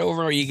shot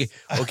over? Or you get,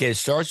 it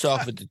starts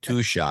off with the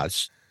 2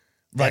 shots.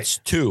 That's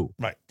 2.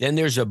 Right. Then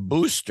there's a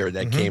booster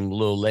that came a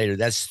little later.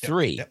 That's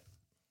 3. Yep.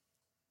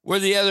 Where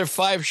the other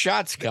 5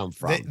 shots come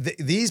from?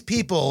 These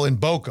people in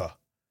Boca,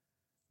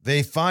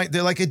 they're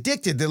like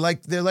addicted. They're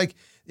like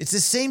it's the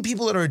same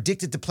people that are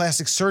addicted to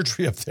plastic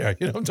surgery up there.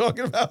 You know what I'm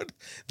talking about?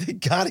 They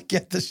got to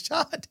get the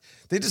shot.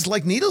 They just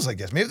like needles, I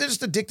guess. Maybe they're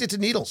just addicted to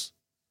needles.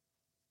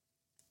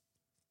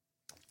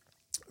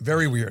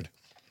 Very weird.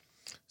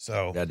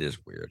 So that is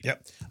weird.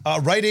 Yep.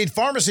 Rite Aid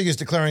Pharmacy is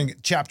declaring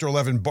Chapter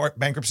 11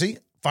 bankruptcy,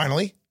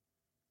 finally.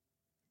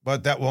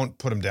 But that won't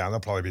put them down. They'll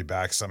probably be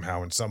back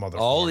somehow in some other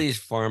All form. these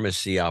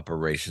pharmacy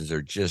operations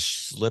are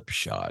just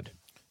slipshod.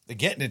 They're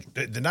getting it.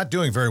 They're not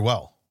doing very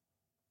well.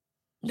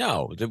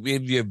 No. Have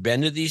you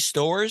been to these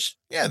stores?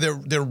 Yeah,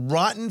 they're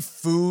rotten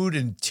food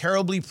and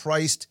terribly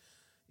priced.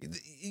 It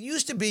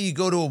used to be you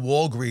go to a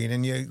Walgreens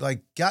and you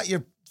like got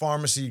your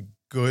pharmacy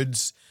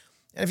goods.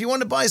 And if you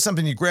wanted to buy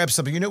something, you grab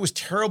something. You know it was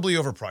terribly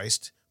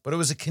overpriced, but it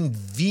was a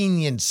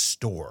convenience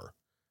store.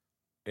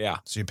 Yeah.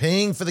 So you're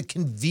paying for the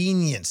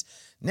convenience.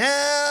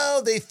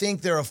 Now they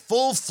think they're a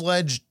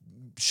full-fledged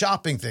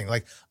shopping thing.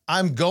 Like,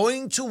 I'm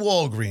going to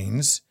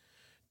Walgreens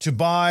to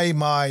buy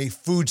my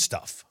food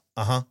stuff.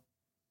 Uh-huh.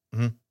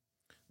 Mm-hmm.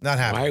 Not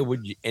happening. Why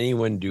would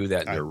anyone do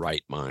that in their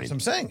right mind? That's what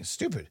I'm saying. It's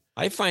stupid.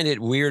 I find it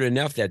weird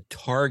enough that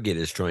Target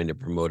is trying to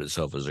promote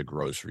itself as a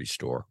grocery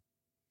store.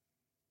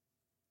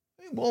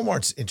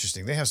 Walmart's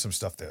interesting. They have some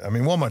stuff there. I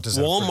mean, Walmart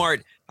doesn't.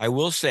 Walmart, I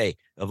will say,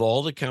 of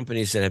all the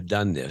companies that have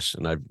done this,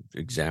 and I've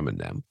examined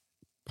them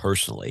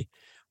personally,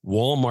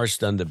 Walmart's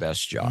done the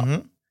best job.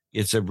 Mm-hmm.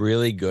 It's a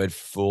really good,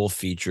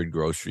 full-featured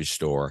grocery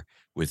store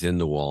within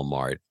the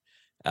Walmart,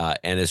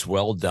 and it's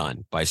well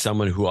done by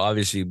someone who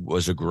obviously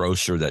was a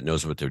grocer that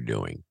knows what they're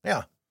doing.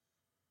 Yeah.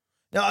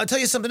 Now, I'll tell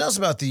you something else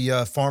about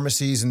the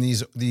pharmacies and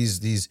these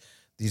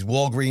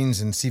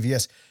Walgreens and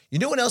CVS. You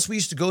know what else we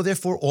used to go there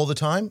for all the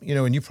time? You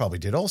know, and you probably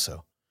did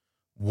also.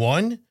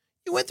 One,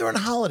 you went there on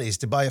holidays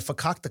to buy a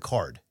Fakakta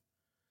card.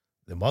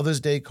 The Mother's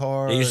Day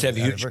card. They used to have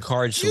huge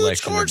card selection.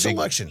 Huge card a big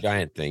selection.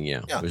 Giant thing,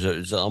 yeah. Yeah. It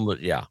was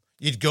almost, yeah.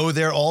 You'd go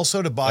there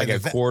also to buy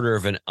like a quarter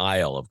of an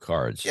aisle of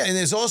cards. Yeah, and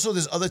there's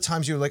other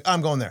times you were like,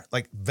 I'm going there.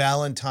 Like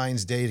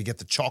Valentine's Day to get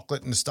the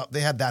chocolate and the stuff.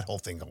 They had that whole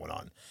thing going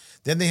on.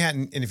 Then they had,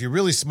 and if you're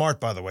really smart,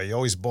 by the way, you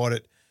always bought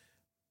it.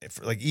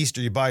 For like Easter,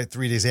 you buy it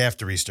 3 days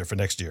after Easter for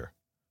next year.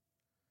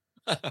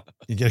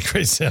 You get a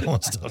great sale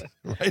and stuff,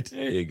 right?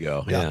 There you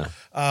go. Yeah.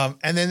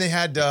 And then they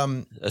had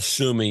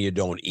assuming you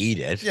don't eat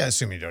it. Yeah,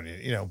 assuming you don't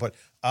eat it, but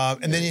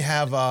and then you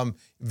have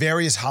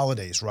various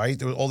holidays, right?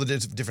 There were all the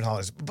different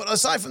holidays. But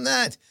aside from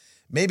that,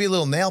 maybe a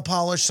little nail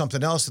polish,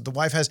 something else that the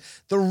wife has.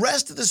 The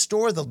rest of the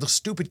store, the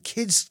stupid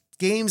kids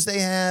games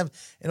they have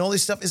and all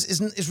this stuff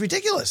is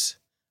ridiculous.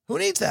 Who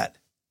needs that?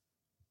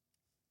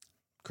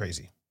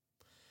 Crazy.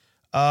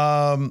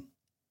 Lululemon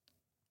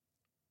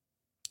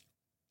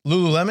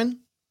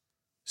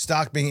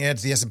stock being added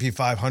to the S&P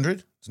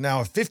 500. It's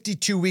now a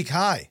 52-week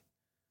high.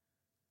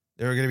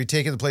 They're going to be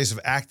taking the place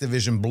of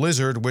Activision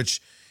Blizzard,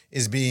 which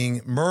is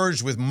being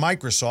merged with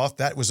Microsoft.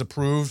 That was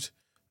approved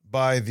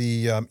by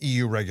the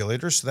EU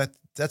regulators. So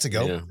that's a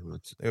go. Yeah,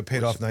 they were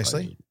paid off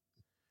nicely.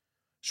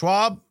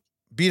 Schwab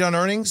beat on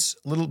earnings,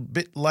 a little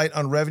bit light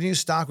on revenue.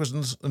 Stock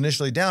was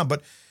initially down,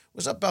 but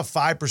was up about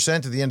 5%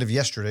 at the end of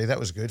yesterday. That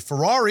was good.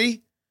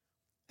 Ferrari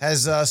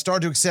has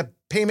started to accept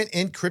payment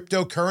in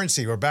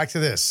cryptocurrency. We're back to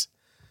this.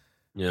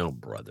 No,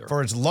 brother.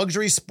 For its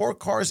luxury sport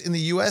cars in the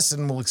U.S.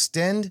 and will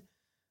extend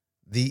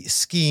the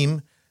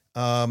scheme.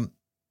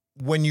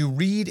 When you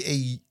read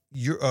a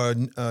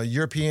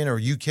European or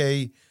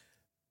UK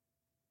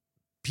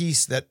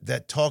piece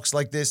that talks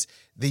like this,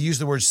 they use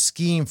the word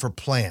scheme for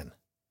plan.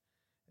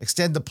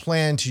 Extend the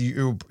plan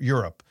to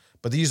Europe,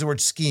 but they use the word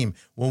scheme.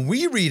 When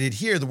we read it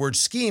here, the word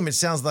scheme, it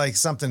sounds like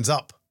something's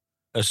up.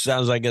 It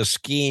sounds like a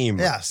scheme.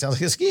 Yeah, sounds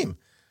like a scheme.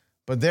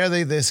 But there,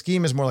 the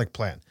scheme is more like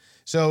plan.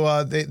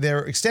 So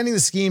they're extending the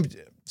scheme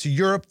to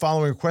Europe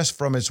following requests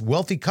from its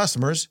wealthy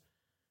customers.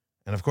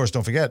 And of course,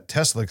 don't forget,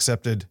 Tesla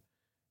accepted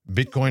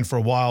Bitcoin for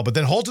a while, but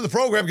then halted the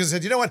program because it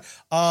said, you know what?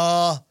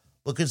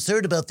 We're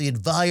concerned about the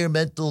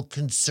environmental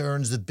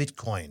concerns of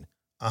Bitcoin.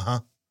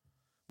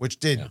 Which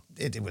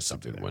it was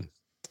something. Good one.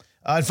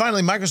 And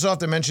finally,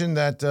 Microsoft, I mentioned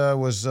that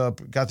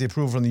got the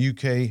approval from the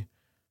UK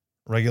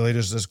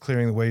regulators, just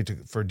clearing the way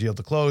for a deal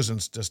to close, and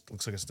it just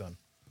looks like it's done.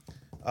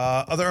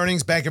 Other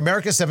earnings, Bank of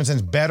America, 7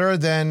 cents better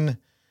than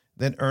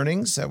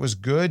earnings. That was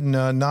good.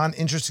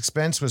 Non-interest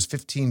expense was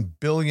 $15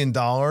 billion.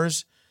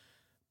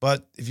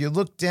 But if you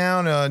look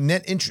down,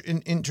 net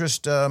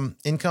interest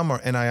income, or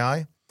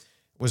NII,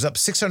 was up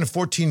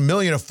 $614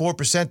 million, or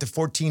 4% to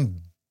 $14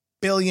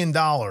 billion.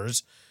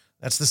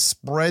 That's the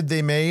spread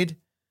they made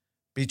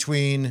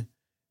between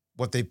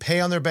what they pay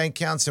on their bank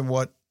accounts and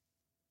what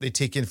they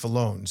take in for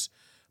loans.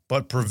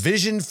 But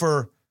provision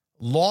for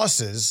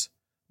losses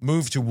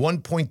moved to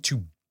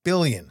 $1.2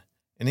 billion,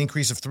 an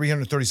increase of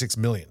 $336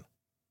 million.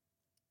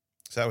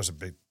 So that was a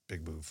big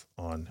move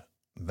on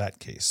that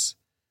case.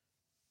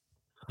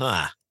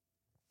 Now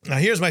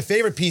here's my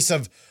favorite piece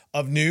of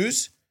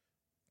news.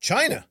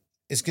 China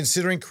is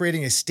considering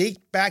creating a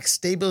state-backed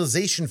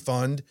stabilization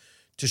fund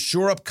to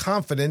shore up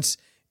confidence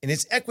in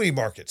its equity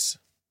markets.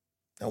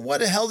 Now,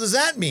 what the hell does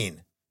that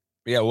mean?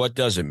 Yeah, what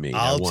does it mean?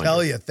 I'll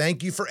tell you.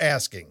 Thank you for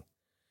asking.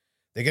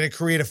 They're going to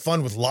create a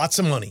fund with lots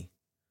of money,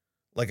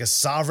 like a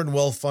sovereign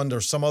wealth fund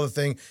or some other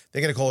thing.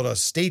 They're going to call it a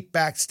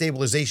state-backed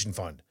stabilization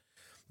fund.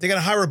 They're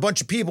going to hire a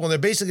bunch of people, and they're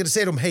basically going to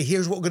say to them, hey,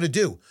 here's what we're going to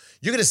do.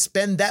 You're going to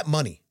spend that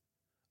money.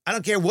 I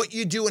don't care what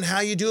you do and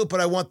how you do it, but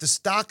I want the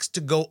stocks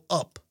to go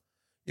up.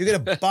 You're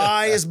going to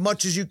buy as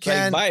much as you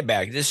can. Like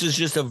buyback. This is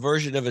just a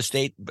version of a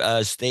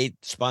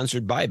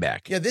state-sponsored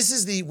buyback. Yeah, this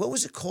is what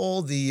was it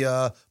called?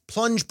 The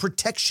plunge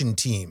protection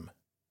team.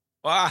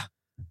 I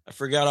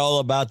forgot all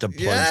about the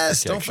plunge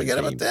protection don't forget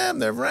team. about them.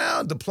 They're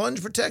around. The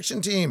plunge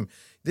protection team.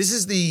 This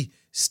is the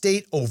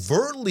state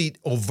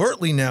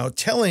overtly now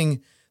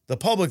telling the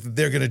public that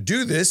they're going to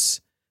do this,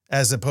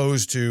 as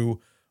opposed to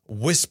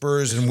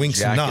whispers and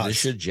winks and nods. This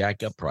should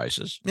jack up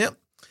prices. Yep.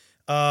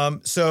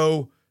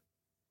 So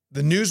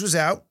the news was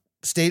out.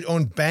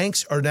 State-owned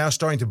banks are now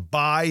starting to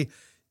buy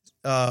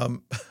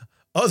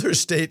other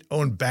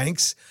state-owned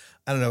banks.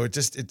 I don't know.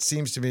 It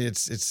seems to me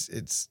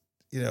it's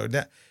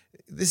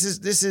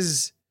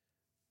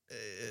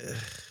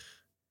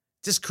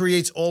this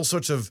creates all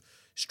sorts of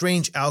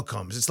strange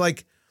outcomes. It's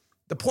like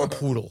the poor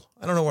poodle.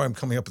 I don't know where I'm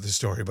coming up with this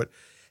story, but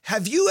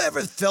have you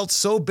ever felt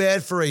so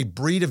bad for a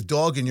breed of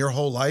dog in your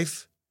whole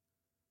life?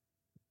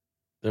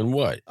 Then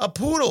what? A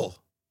poodle.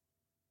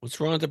 What's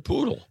wrong with the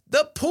poodle?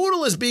 The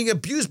poodle is being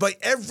abused by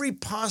every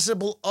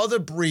possible other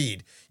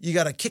breed. You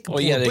got to kick a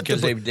poodle. Yeah,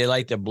 because they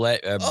like to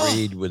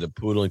breed with a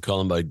poodle and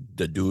call him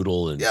the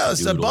doodle. And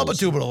it's a bubba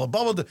doodle.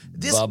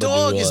 This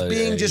dog is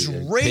being just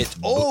raped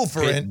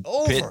over and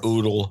over. Pit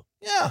oodle.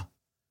 Yeah.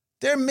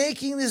 They're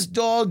making this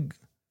dog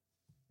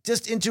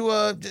just into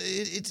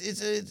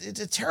it's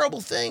a terrible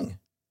thing.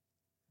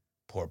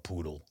 Poor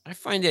poodle. I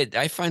find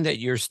that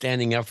you're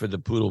standing up for the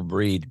poodle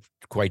breed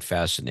quite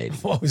fascinating.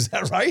 Oh, is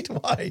that right?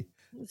 Why?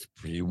 It's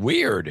pretty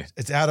weird.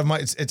 It's out of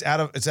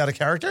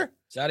character?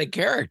 It's out of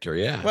character,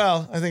 yeah.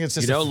 Well, I think it's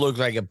just you don't look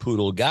like a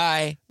poodle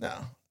guy. No.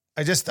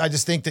 I just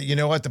think that, you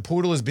know what, the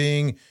poodle is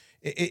being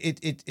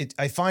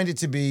I find it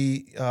to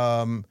be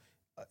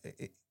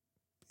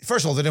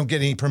first of all, they don't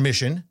get any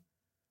permission.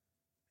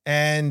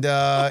 And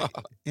I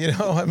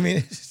mean,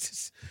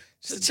 it's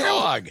a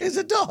dog. It's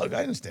a dog.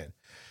 I understand.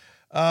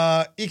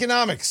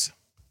 Economics.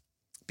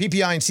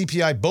 PPI and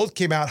CPI both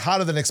came out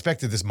hotter than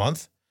expected this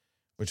month,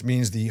 which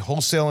means the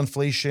wholesale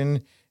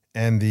inflation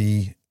and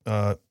the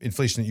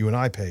inflation that you and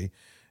I pay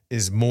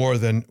is more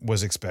than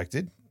was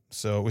expected.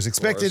 So it was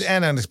expected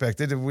and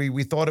unexpected.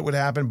 We thought it would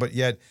happen, but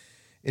yet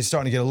it's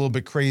starting to get a little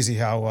bit crazy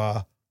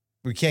how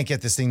we can't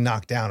get this thing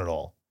knocked down at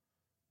all.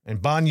 And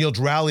bond yields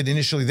rallied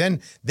initially,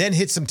 then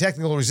hit some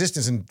technical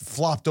resistance and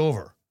flopped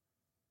over.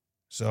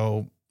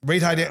 So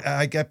rate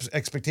hike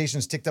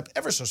expectations ticked up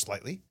ever so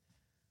slightly.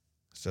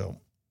 So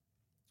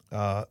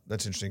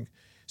that's interesting.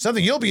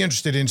 Something you'll be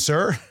interested in,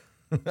 sir.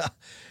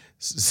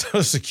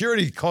 Social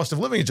Security cost of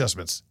living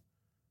adjustments.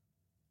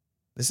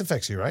 This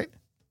affects you, right?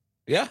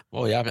 Yeah.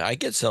 Well, yeah. I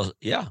get so.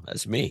 Yeah,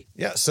 that's me.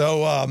 Yeah.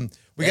 So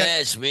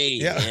that's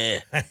me. Yeah.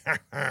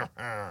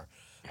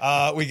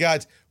 We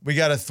got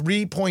a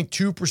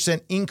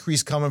 3.2%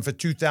 increase coming for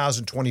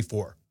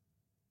 2024.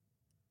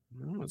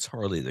 Well, it's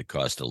hardly the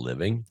cost of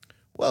living.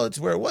 Well, it's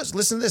where it was.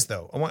 Listen to this,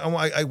 though.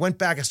 I went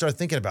back and started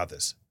thinking about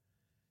this.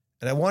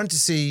 And I wanted to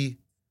see,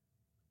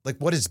 like,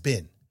 what it's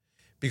been.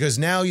 Because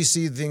now you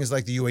see things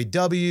like the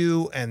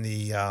UAW and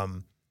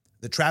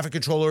the traffic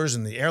controllers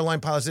and the airline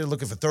pilots, they're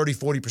looking for 30,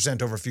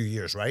 40% over a few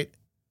years, right?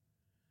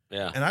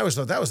 Yeah. And I always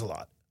thought that was a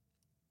lot.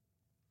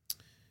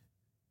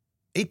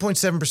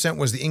 8.7%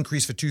 was the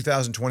increase for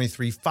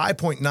 2023.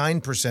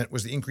 5.9%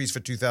 was the increase for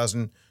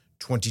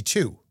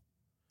 2022.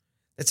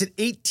 That's an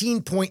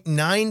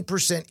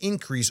 18.9%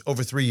 increase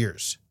over 3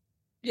 years.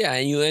 Yeah,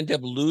 and you end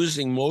up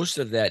losing most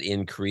of that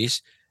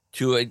increase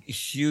to a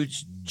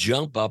huge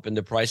jump up in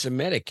the price of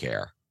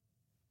Medicare,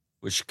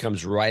 which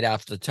comes right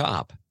off the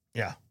top.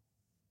 Yeah.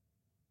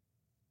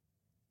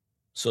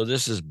 So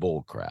this is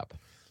bull crap.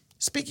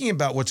 Speaking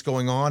about what's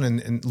going on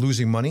and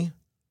losing money,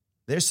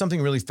 there's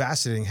something really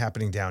fascinating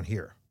happening down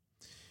here.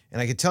 And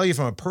I can tell you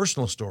from a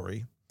personal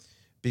story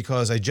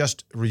because I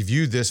just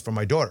reviewed this for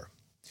my daughter.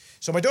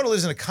 So my daughter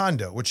lives in a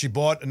condo, which she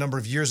bought a number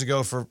of years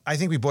ago I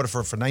think we bought it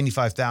for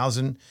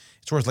 $95,000.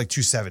 It's worth like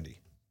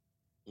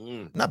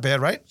 $270,000. Not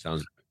bad, right?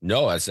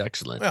 No, that's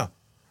excellent. Yeah.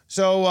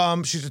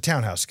 So she's a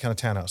townhouse, kind of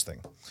townhouse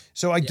thing.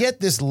 So I get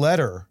this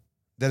letter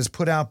that is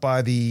put out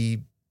by the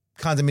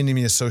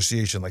condominium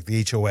association, like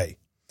the HOA.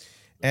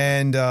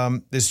 And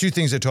there's two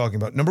things they're talking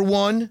about. Number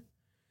one,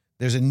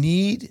 there's a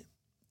need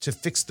to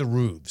fix the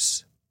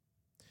roofs.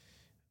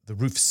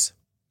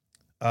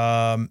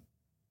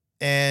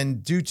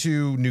 And due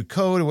to new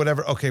code or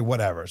whatever,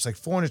 it's like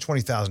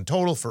 $420,000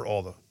 total for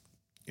all the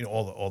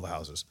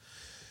houses.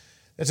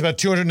 That's about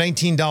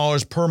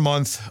 $219 per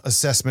month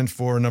assessment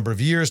for a number of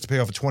years to pay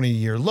off a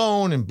 20-year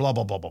loan and blah,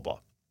 blah, blah, blah, blah.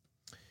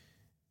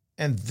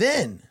 And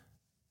then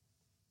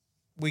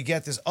we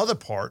get this other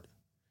part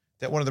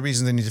that one of the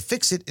reasons they need to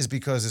fix it is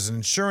because there's an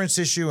insurance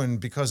issue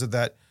and because of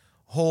that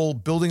whole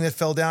building that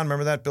fell down.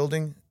 Remember that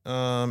building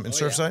in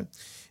Surfside?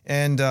 Yeah.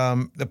 And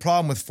the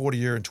problem with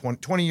 20-year and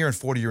 20-year and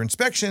 40-year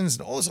inspections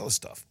and all this other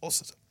stuff.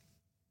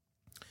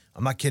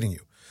 I'm not kidding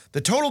you.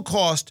 The total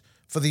cost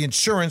for the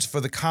insurance for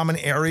the common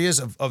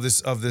areas of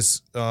this,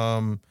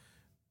 I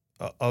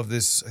think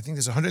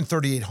there's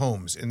 138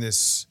 homes in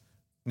this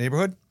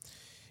neighborhood.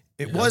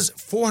 It was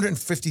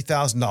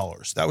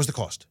 $450,000. That was the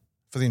cost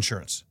for the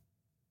insurance.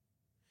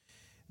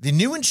 The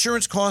new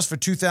insurance cost for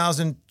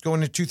 2000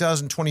 going to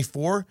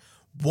 2024,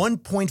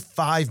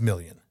 $1.5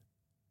 million.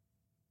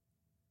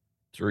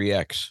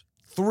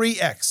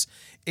 3x.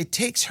 It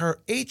takes her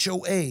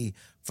HOA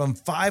from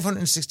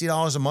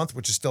 $560 a month,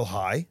 which is still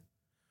high,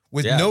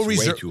 with no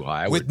reserve. Way too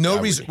high. With no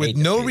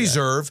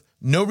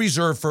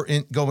reserve for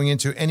going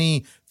into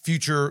any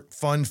future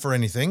fund for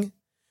anything,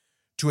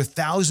 to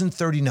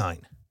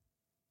 $1,039.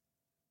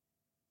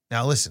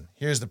 Now listen,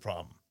 here's the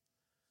problem.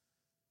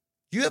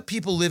 You have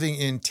people living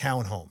in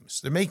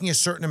townhomes. They're making a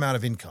certain amount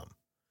of income.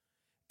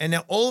 And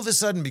now all of a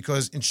sudden,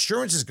 because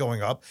insurance is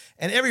going up,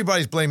 and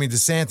everybody's blaming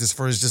DeSantis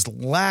for his just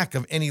lack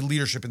of any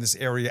leadership in this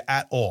area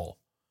at all,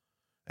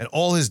 and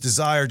all his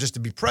desire just to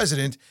be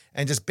president,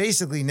 and just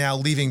basically now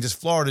leaving just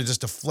Florida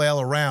just to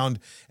flail around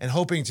and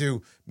hoping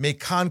to make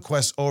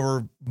conquests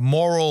over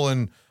moral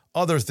and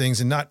other things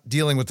and not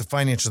dealing with the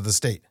finances of the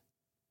state.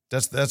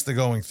 That's the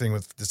going thing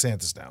with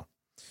DeSantis now.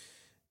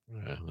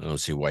 I don't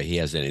see why he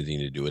has anything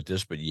to do with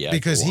this, but yeah.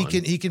 Because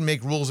he can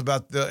make rules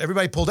about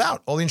everybody pulled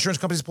out. All the insurance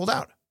companies pulled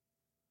out.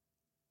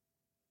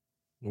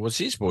 What's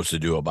he supposed to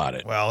do about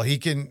it? Well, he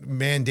can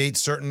mandate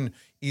certain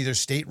either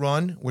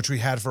state-run, which we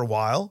had for a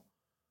while.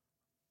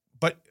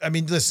 But, I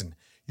mean, listen,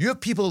 you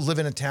have people who live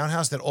in a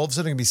townhouse that all of a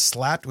sudden can be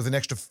slapped with an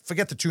extra,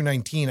 forget the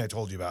 $219 I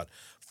told you about,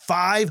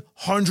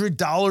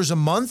 $500 a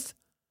month?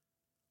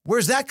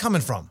 Where's that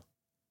coming from?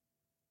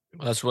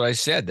 Well, that's what I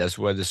said. That's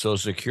why the Social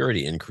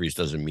Security increase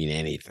doesn't mean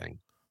anything.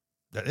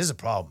 That is a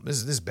problem.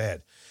 This is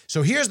bad.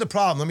 So here's the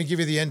problem. Let me give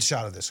you the end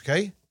shot of this,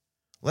 okay?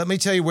 Let me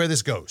tell you where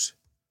this goes.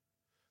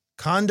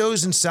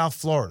 Condos in South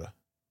Florida.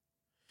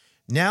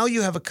 Now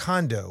you have a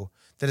condo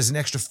that is an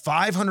extra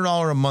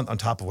 $500 a month on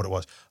top of what it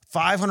was.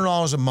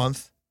 $500 a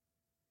month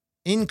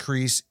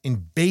increase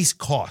in base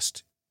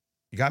cost.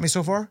 You got me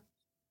so far?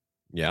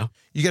 Yeah.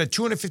 You get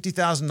a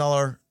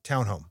 $250,000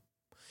 townhome.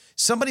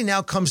 Somebody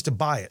now comes to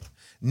buy it.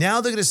 Now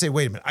they're going to say,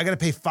 wait a minute, I got to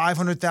pay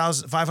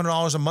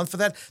 $500 a month for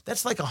that?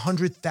 That's like a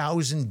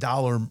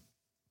 $100,000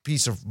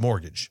 piece of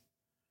mortgage.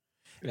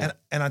 Yeah.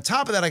 And on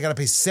top of that, I got to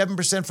pay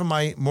 7% from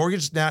my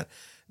mortgage now,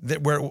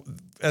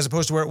 as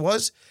opposed to where it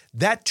was.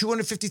 That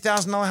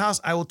 $250,000 house,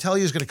 I will tell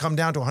you, is going to come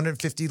down to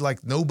 $150,000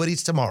 like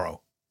nobody's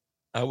tomorrow.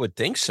 I would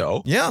think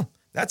so. Yeah,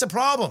 that's a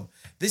problem.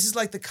 This is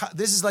like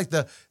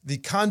the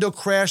condo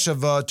crash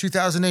of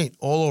 2008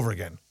 all over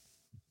again.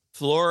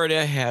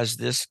 Florida has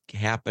this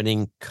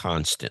happening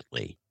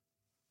constantly.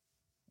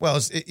 Well,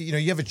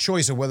 you have a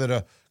choice of whether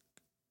to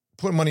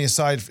put money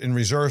aside in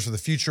reserves for the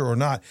future or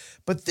not.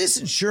 But this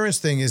insurance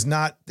thing is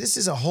not. This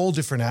is a whole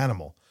different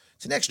animal.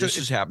 It's an extra. This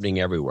is happening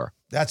everywhere.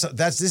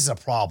 This is a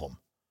problem.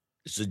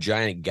 It's a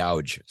giant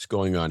gouge. It's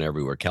going on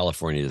everywhere.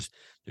 California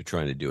they're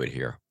trying to do it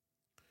here.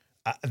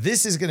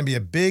 This is going to be a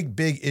big,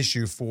 big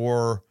issue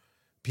for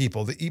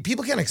people.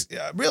 People can't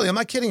really. I'm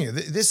not kidding you.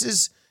 This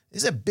is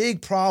a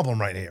big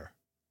problem right here.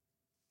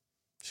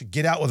 Should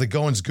get out while the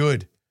going's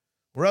good.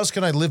 Where else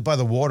can I live by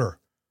the water?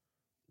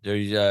 There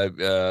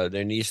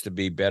needs to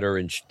be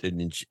better.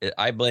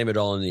 I blame it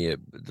all on the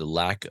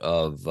lack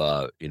of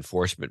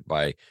enforcement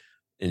by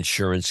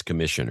insurance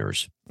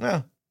commissioners.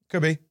 Yeah,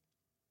 could be.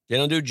 They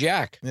don't do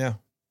jack. Yeah.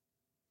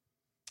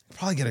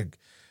 I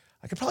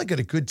could probably get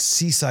a good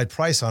seaside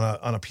price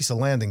on a piece of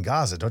land in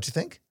Gaza, don't you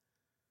think?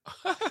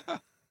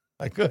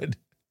 I could.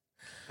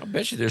 I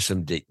bet you there's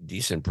some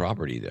decent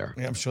property there.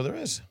 Yeah, I'm sure there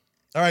is.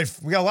 All right,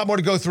 we got a lot more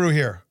to go through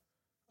here.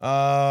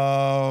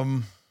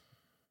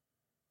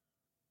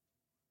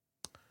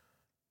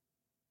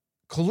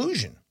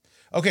 Collusion.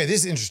 Okay,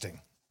 this is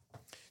interesting.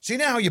 So you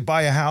know how you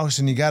buy a house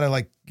and you got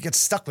to get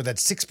stuck with that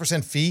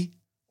 6% fee,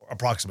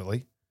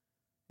 approximately.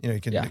 You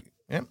can.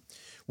 Yeah.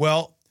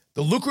 Well,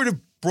 the lucrative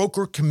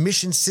broker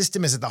commission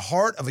system is at the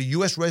heart of a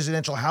U.S.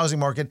 residential housing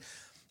market,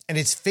 and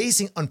it's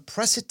facing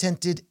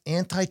unprecedented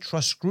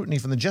antitrust scrutiny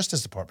from the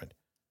Justice Department.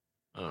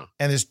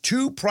 And there's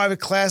 2 private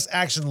class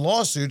action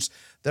lawsuits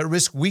that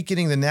risk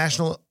weakening the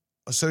National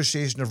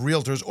Association of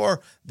Realtors,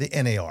 or the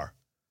NAR.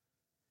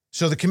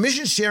 So the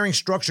commission sharing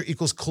structure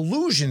equals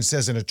collusion,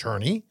 says an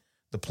attorney,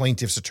 the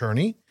plaintiff's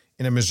attorney,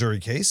 in a Missouri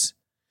case,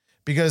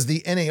 because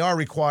the NAR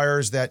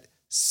requires that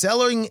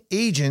selling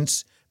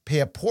agents pay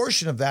a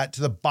portion of that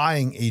to the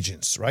buying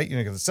agents, right?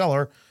 You know, the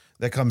seller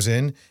that comes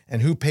in,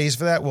 and who pays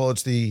for that? Well,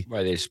 it's the...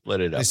 Right, they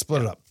split it up. They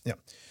split it up, yeah.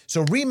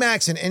 So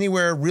RE/MAX and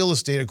Anywhere Real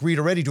Estate agreed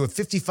already to a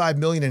 $55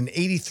 million and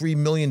 $83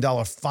 million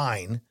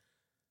fine,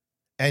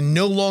 and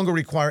no longer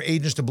require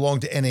agents to belong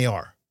to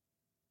NAR.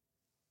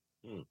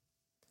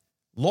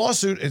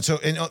 Lawsuit, and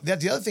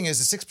the other thing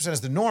is the 6%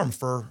 is the norm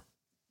for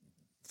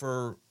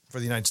the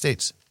United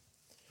States,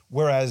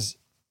 whereas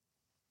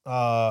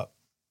there's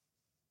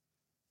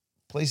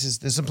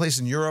some places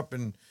in Europe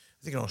and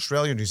I think in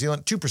Australia, New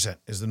Zealand, 2%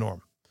 is the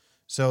norm.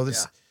 So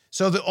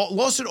the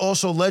lawsuit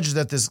also alleges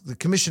that the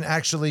commission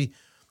actually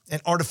and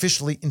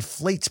artificially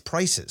inflates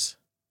prices.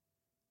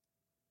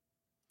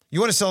 You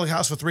want to sell a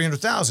house for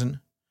 $300,000,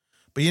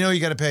 but you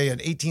got to pay an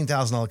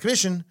 $18,000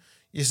 commission.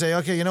 You say,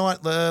 okay, you know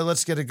what?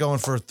 Let's get it going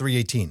for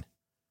 $318,000.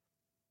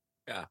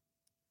 Yeah,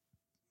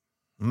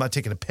 I'm not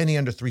taking a penny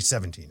under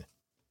 $317,000.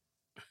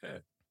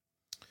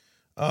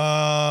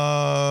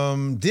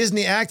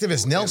 Disney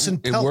activist Nelson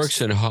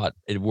Peltz.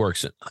 It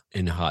works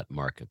in hot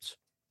markets.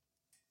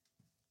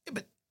 Yeah,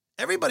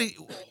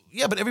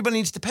 but everybody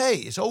needs to pay.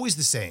 It's always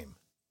the same.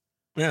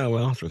 Yeah,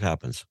 well, that's what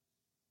happens.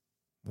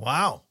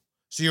 Wow.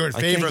 So you're in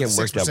favor of the 6%. I can't get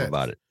worked up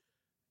about it.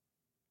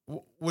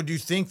 Would you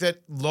think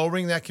that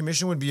lowering that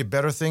commission would be a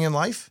better thing in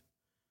life?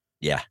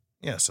 Yeah.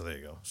 Yeah, so there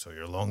you go. So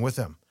you're along with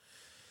them.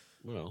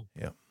 Well.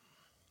 Yeah.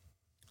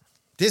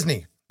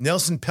 Disney.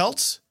 Nelson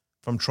Peltz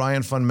from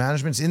Trian Fund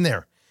Management's in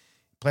there.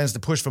 Plans to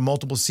push for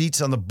multiple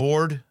seats on the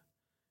board,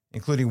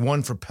 including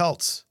one for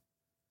Peltz.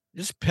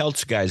 This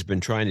Peltz guy's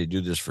been trying to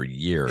do this for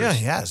years. Yeah,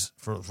 he has.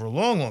 For a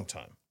long, long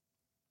time.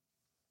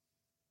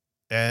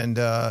 And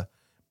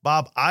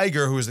Bob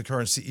Iger, who is the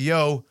current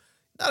CEO,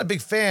 not a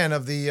big fan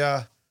of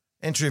the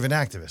entry of an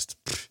activist.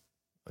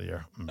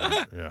 Yeah.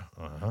 Yeah.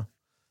 Uh-huh.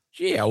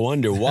 Gee, I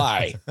wonder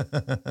why.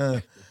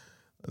 Let's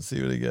see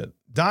what he get.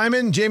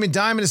 Jamie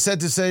Dimon is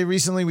said to say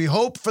recently, we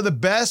hope for the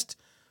best.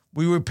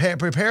 We would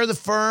prepare the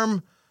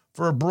firm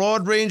for a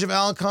broad range of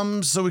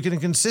outcomes so we can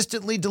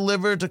consistently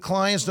deliver to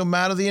clients no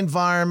matter the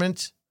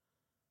environment.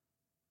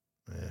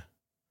 Yeah.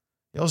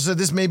 He also said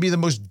this may be the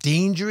most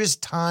dangerous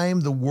time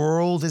the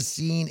world has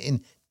seen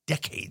in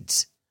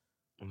decades.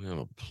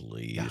 Oh,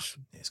 please. Yeah.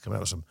 He's coming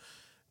out with some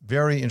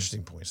very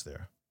interesting points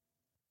there.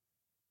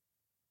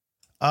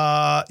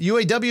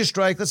 UAW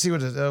strike. Let's see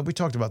what we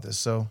talked about this,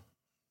 so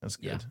that's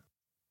good.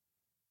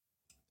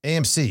 Yeah.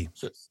 AMC.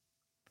 Want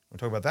to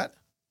talk about that?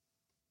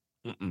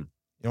 Mm-mm.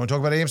 You want to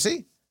talk about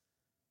AMC?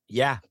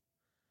 Yeah.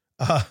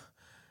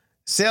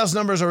 Sales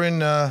numbers are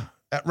in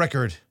at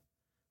record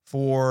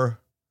for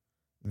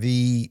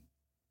the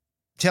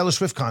Taylor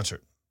Swift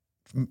concert,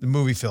 the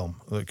movie film,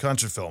 the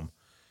concert film.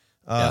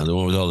 The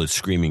one with all the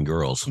screaming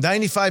girls.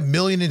 95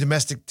 million in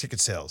domestic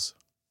ticket sales.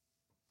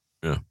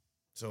 Yeah.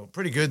 So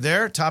pretty good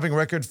there, topping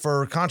record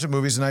for concert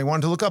movies. And I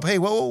wanted to look up, hey,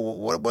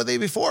 what were they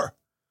before?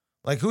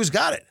 Like, who's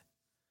got it?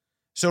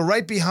 So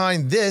right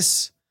behind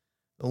this,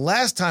 the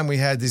last time we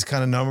had these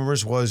kind of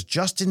numbers was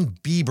Justin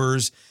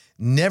Bieber's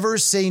Never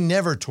Say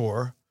Never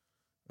tour.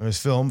 His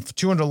film,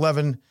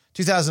 2011,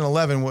 he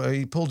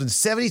pulled in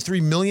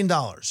 $73 million.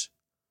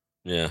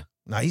 Yeah.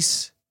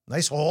 Nice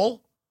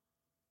haul.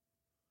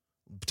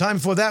 Time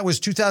before that was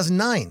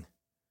 2009.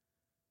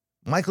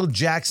 Michael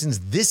Jackson's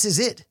This Is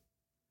It,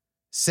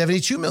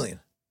 $72 million.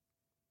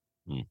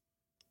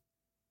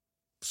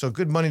 So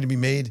good money to be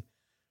made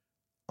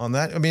on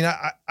that. I mean,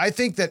 I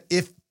think that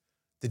if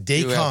the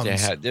day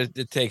comes,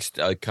 it takes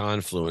a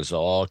confluence of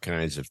all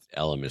kinds of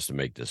elements to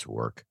make this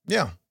work.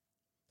 Yeah,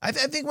 I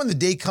think when the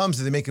day comes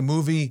that they make a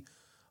movie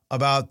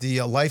about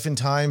the life and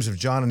times of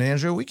John and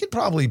Andrew, we could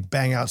probably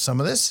bang out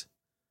some of this.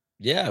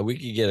 Yeah, we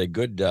could get a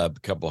good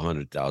couple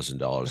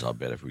 $100,000. I'll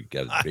bet if we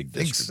get a big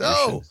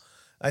distribution.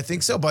 I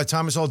think so. By the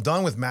time it's all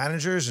done with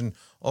managers and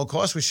all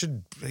costs, we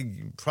should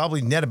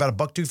probably net about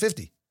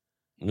 $1.250.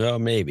 No,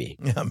 maybe.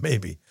 Yeah,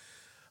 maybe.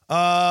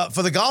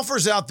 For the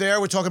golfers out there,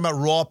 we're talking about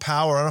raw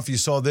power. I don't know if you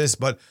saw this,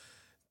 but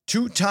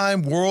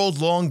two-time world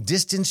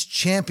long-distance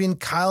champion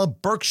Kyle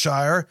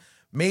Berkshire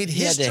made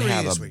history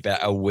this week. He had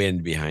to have a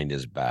wind behind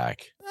his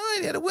back. Oh,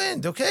 he had a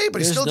wind, okay,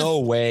 but there's no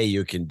way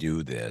you can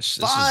do this.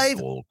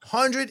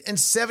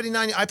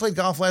 579. I played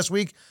golf last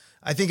week.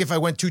 I think if I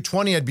went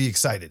 220, I'd be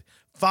excited.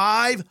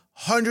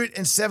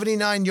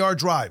 579-yard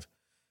drive.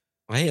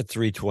 I had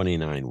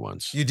 329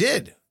 once. You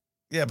did?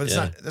 Yeah, but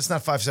that's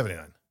not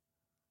 579.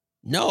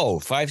 No,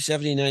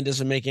 579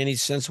 doesn't make any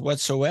sense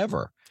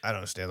whatsoever. I don't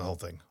understand the whole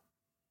thing.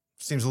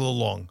 Seems a little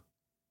long.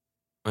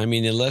 I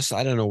mean, unless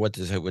I don't know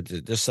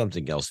there's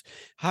something else.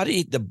 How do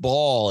you the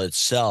ball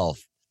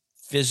itself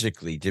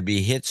physically to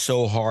be hit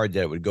so hard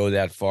that it would go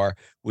that far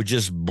would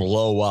just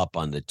blow up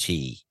on the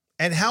tee?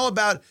 And how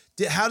did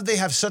they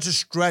have such a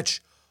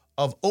stretch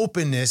of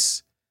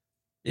openness?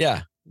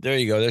 Yeah, there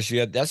you go.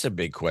 That's a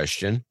big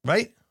question.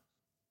 Right?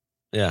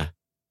 Yeah.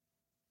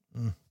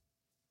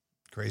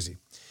 Crazy.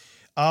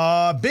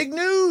 Big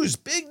news.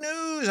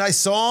 I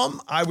saw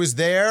him. I was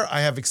there.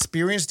 I have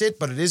experienced it,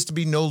 but it is to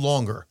be no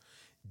longer.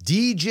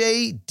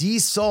 DJ D.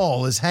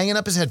 Saul is hanging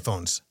up his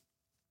headphones.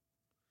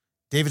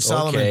 David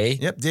Solomon. Okay.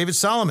 Yep, David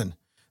Solomon,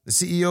 the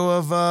CEO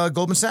of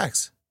Goldman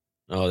Sachs.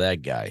 Oh,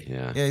 that guy.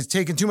 Yeah. Yeah, he's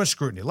taking too much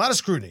scrutiny. A lot of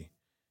scrutiny.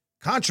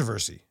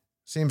 Controversy.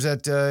 Seems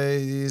that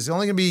he's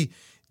only going to be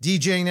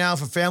DJing now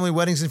for family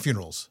weddings and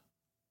funerals.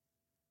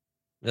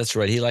 That's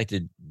right. He liked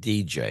to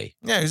DJ.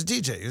 Yeah, he was a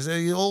DJ. He was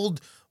an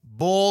old,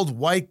 bald,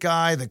 white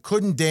guy that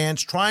couldn't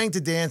dance, trying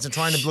to dance and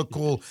trying to look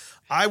cool.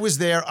 I was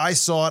there. I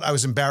saw it. I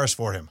was embarrassed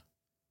for him.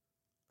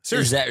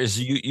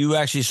 Seriously. You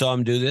actually saw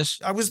him do this?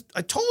 I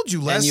told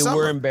you last summer. And you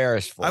were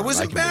embarrassed for him. I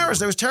was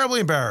embarrassed. I was terribly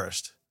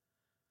embarrassed.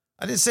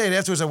 I didn't say it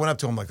afterwards. I went up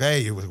to him like,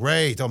 hey, you were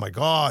great. Oh, my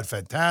God,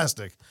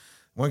 fantastic.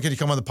 When can you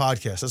come on the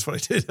podcast? That's what I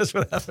did. That's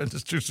what happened.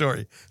 It's a true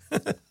story.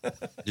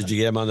 Did you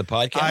get him on the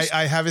podcast?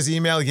 I have his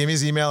email. He gave me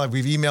his email.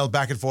 We've emailed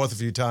back and forth a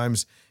few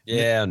times.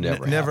 Yeah,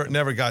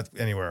 never got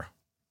anywhere.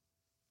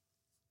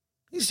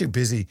 He's too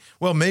busy.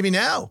 Well, maybe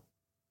now.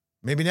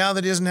 Maybe now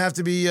that he doesn't have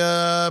to be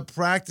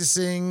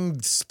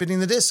practicing spinning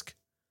the disc.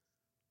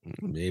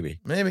 Maybe.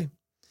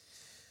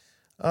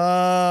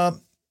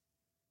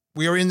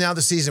 We are in now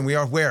the season. We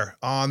are where?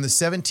 On the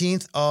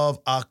 17th of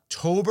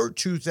October,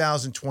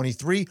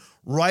 2023.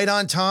 Right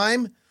on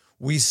time.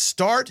 We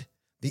start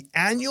the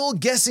annual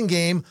guessing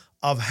game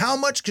of how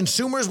much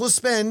consumers will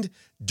spend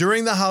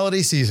during the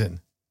holiday season.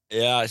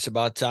 Yeah, it's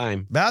about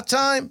time. About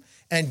time.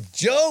 And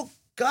Joe,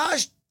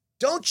 gosh,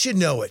 don't you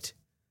know it?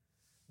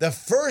 The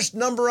first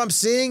number I'm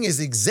seeing is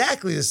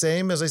exactly the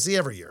same as I see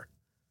every year.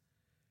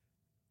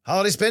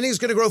 Holiday spending is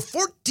going to grow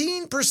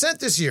 14%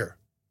 this year.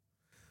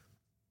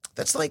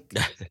 That's like the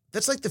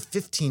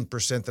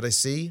 15% that I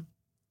see.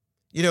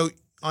 You know,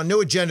 on No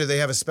Agenda, they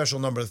have a special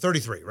number,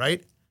 33,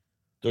 right?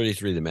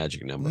 33, the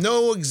magic number.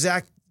 No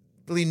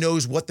exactly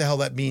knows what the hell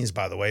that means,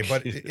 by the way,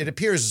 but it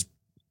appears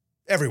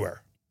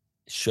everywhere.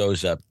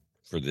 Shows up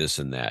for this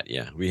and that.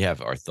 Yeah, we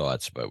have our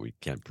thoughts, but we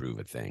can't prove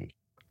a thing.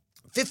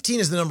 15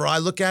 is the number I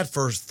look at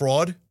for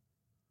fraud.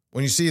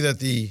 When you see that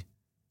the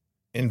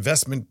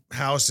investment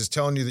house is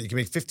telling you that you can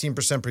make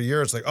 15% per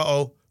year, it's like,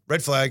 uh-oh,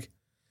 red flag.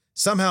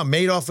 Somehow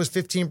Madoff was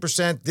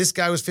 15%. This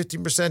guy was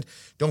 15%.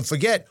 Don't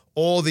forget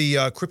all the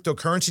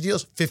cryptocurrency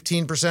deals,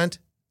 15%.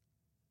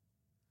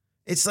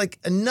 It's like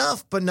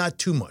enough, but not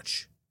too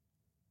much.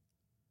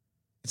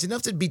 It's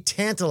enough to be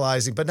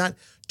tantalizing, but not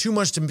too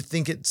much to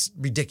think it's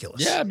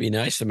ridiculous. Yeah, it'd be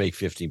nice to make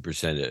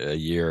 15% a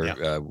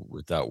year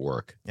without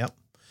work. Yep.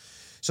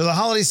 So the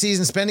holiday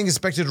season spending is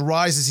expected to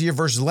rise this year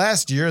versus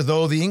last year,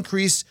 though the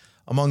increase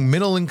among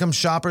middle-income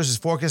shoppers is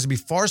forecast to be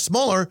far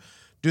smaller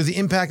due to the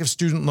impact of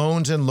student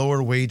loans and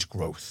lower wage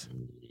growth.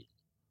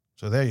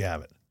 So there you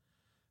have it.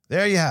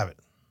 There you have it.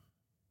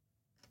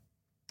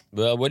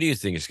 Well, what do you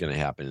think is going to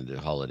happen in the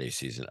holiday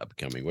season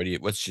upcoming?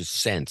 What's your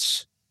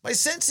sense? My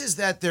sense is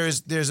that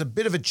there's a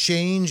bit of a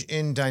change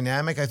in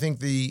dynamic. I think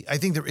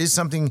there is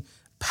something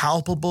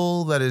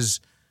palpable that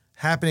is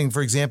happening,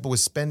 for example,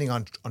 with spending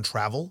on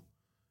travel.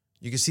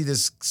 You can see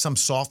there's some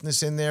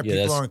softness in there.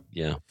 Yeah, People aren't,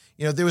 you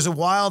know, there was a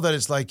while that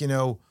it's like, you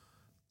know,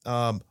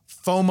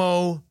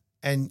 FOMO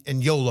and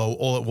YOLO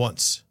all at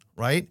once,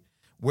 right?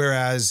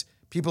 Whereas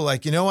people are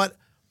like, you know what?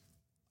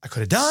 I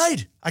could have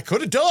died. I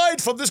could have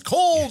died from this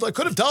cold. I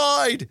could have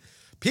died.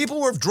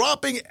 People were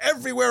dropping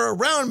everywhere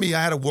around me.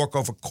 I had to walk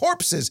over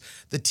corpses.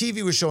 The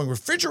TV was showing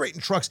refrigerating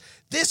trucks.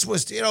 This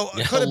was, you know,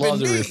 could have been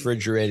me. The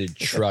refrigerated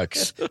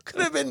trucks.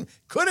 could have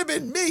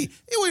been me.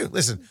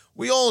 Listen,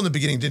 we all in the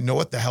beginning didn't know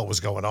what the hell was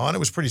going on. It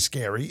was pretty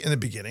scary in the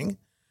beginning.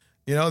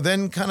 You know,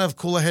 then kind of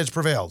cooler heads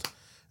prevailed.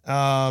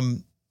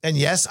 And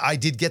yes, I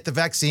did get the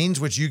vaccines,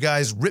 which you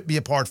guys ripped me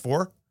apart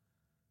for.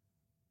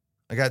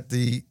 I got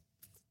the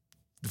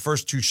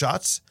first 2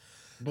 shots.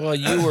 Well,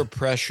 you were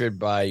pressured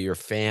by your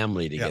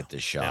family to get the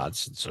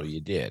shots, and so you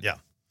did. Yeah.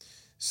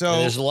 So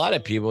and there's a lot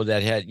of people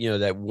that had, you know,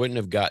 that wouldn't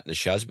have gotten the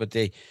shots, but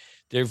they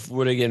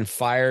would have gotten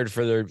fired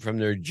from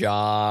their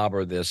job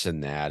or this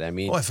and that. I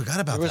mean, I forgot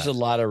about that. There was a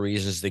lot of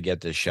reasons to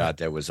get the shot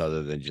that was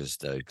other than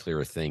just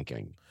clear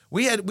thinking.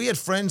 We had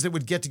friends that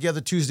would get together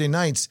Tuesday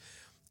nights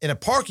in a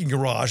parking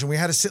garage, and we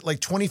had to sit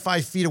like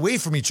 25 feet away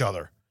from each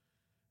other.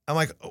 I'm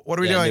like, what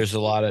are we doing? There was a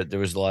lot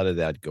of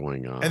that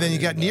going on. And then you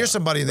got near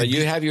somebody. But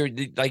you have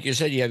like you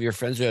said, you have your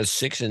friends who have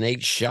 6 and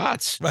 8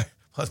 shots. Right.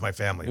 Plus my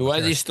family. Why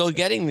are they still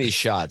getting these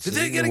shots?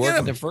 They're going to get them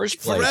in the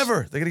first place.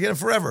 Forever. They're going to get them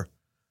forever.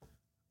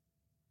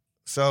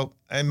 So,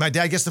 and my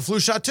dad gets the flu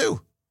shot too.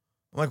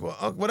 I'm like,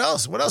 well, what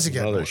else? What else you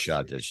get? Another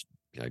shot that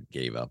I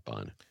gave up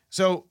on.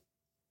 So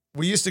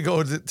we used to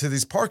go to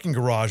these parking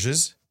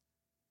garages,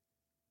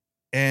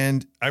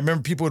 and I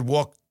remember people would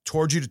walk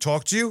towards you to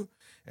talk to you.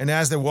 And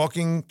as they're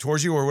walking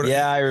towards you or whatever.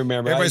 Yeah, I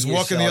remember. Everybody's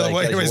walking the other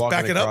way. Everybody's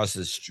backing up. Across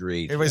the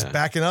street. Everybody's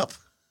backing up.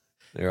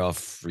 They're all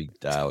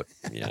freaked out.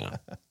 Yeah.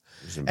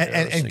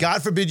 And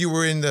God forbid you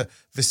were in the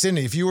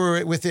vicinity. If you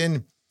were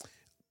within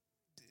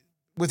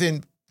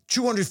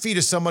 200 feet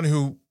of someone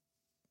who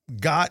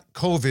got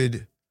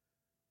COVID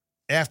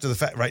after the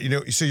fact, right? You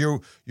know, so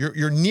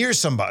you're near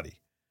somebody.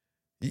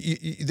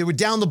 They were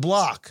down the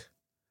block.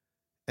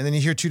 And then you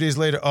hear 2 days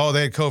later, oh,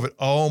 they had COVID.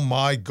 Oh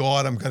my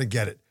God, I'm going to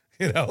get it.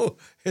 You know,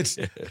 it's,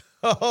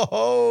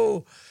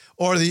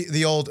 or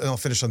the old, and I'll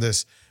finish on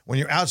this. When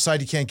you're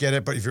outside, you can't get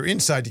it, but if you're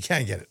inside, you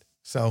can get it.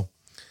 So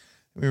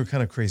we were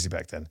kind of crazy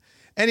back then.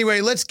 Anyway,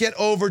 let's get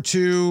over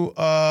to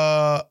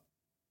our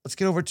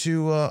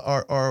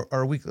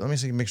week. Let me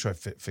see, make sure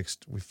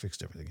we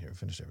fixed everything here. We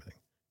finished everything.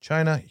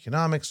 China,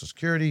 economics, Social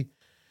Security,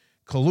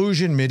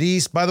 collusion,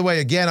 Mideast. By the way,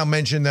 again, I'll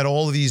mention that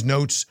all of these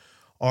notes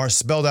are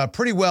spelled out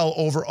pretty well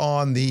over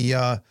on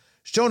the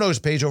show notes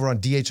page over on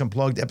DH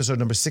Unplugged, episode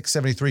number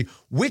 673,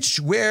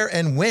 which, where,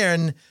 and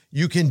when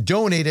you can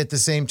donate at the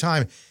same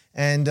time.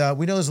 And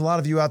we know there's a lot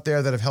of you out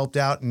there that have helped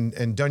out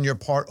and done your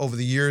part over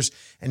the years,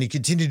 and you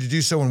continue to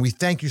do so, and we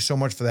thank you so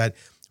much for that.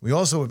 We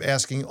also are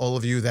asking all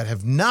of you that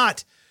have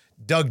not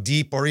dug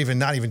deep or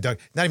not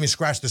even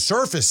scratched the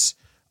surface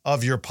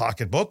of your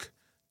pocketbook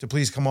to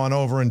please come on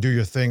over and do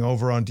your thing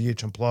over on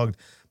DH Unplugged.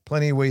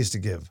 Plenty of ways to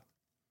give.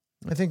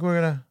 I think we're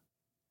going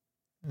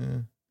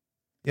to...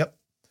 Yep.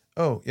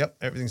 Oh, yep.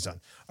 Everything's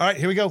done. All right,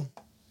 here we go.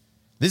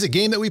 This is a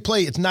game that we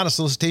play. It's not a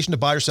solicitation to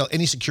buy or sell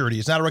any security.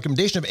 It's not a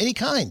recommendation of any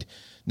kind.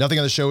 Nothing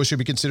on the show should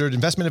be considered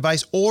investment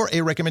advice or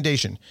a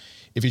recommendation.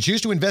 If you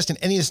choose to invest in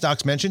any of the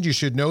stocks mentioned, you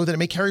should know that it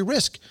may carry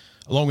risk,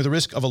 along with the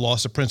risk of a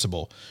loss of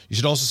principal. You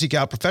should also seek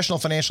out professional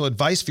financial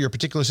advice for your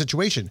particular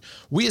situation.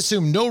 We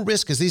assume no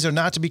risk as these are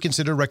not to be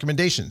considered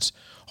recommendations.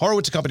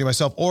 Horowitz & Company,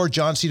 myself, or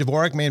John C.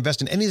 Dvorak may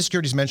invest in any of the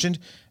securities mentioned,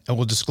 and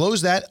we'll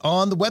disclose that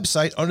on the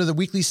website under the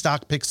weekly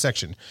stock picks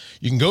section.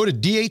 You can go to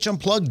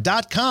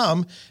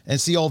DHUnplugged.com and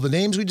see all the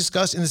names we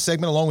discussed in this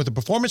segment, along with the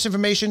performance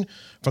information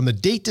from the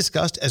date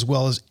discussed, as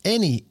well as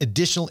any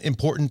additional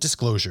important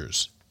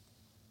disclosures.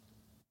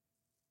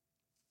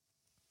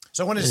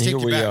 So I wanted to take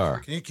you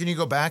back. Can you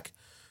go back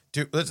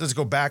to let's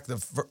go back the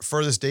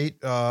furthest date,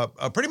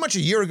 pretty much a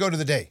year ago to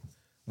the day,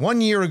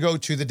 1 year ago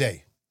to the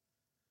day.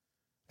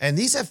 And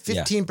these have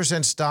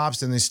 15%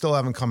 stops, and they still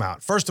haven't come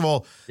out. First of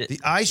all, the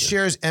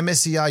iShares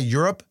MSCI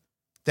Europe,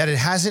 that it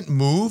hasn't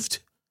moved.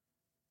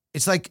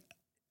 It's like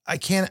I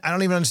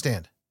don't even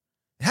understand.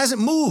 It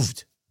hasn't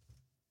moved.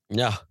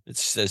 No,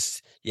 it's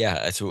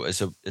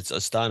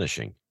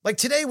astonishing. Like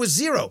today was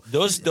zero.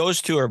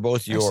 Those two are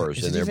both yours,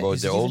 Actually, and they're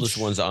both the oldest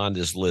ones on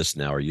this list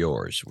now are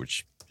yours,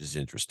 which is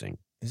interesting.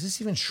 Is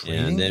this even trading?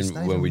 And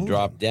then when we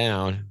drop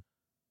down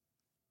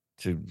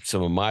to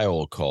some of my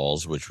old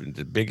calls, which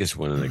the biggest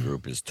one in the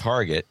group is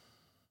Target,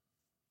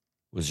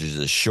 which is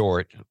a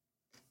short,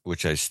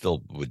 which I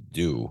still would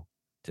do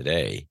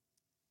today,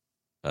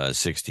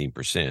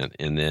 16%,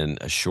 and then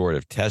a short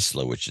of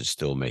Tesla, which is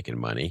still making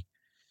money,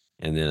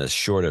 and then a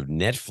short of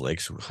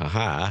Netflix,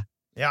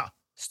 yeah.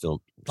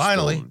 Still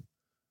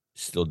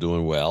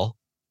doing well.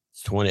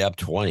 It's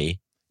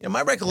 20. Yeah,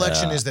 my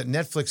recollection is that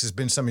Netflix has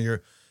been some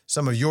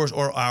of yours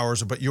or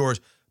ours, but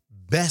yours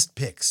best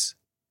picks.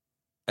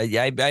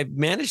 I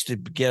managed to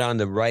get on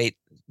the right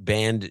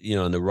band,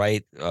 on the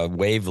right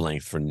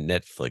wavelength for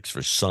Netflix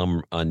for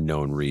some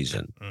unknown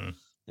reason,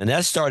 and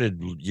that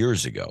started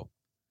years ago.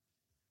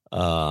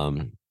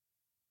 Nvidia,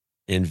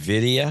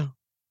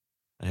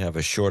 I have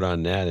a short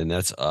on that, and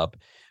that's up,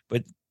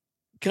 but.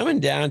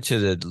 Coming down to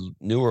the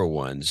newer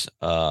ones,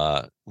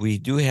 we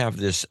do have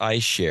this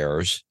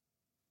iShares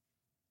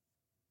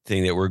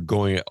thing that we're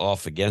going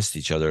off against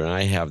each other, and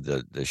I have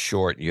the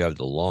short, you have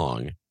the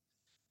long.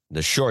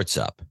 The short's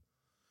up.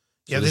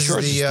 So this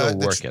is still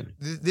working.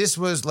 This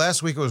was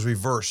last week. It was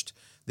reversed.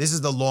 This is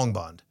the long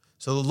bond.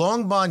 So the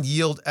long bond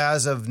yield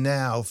as of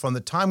now, from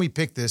the time we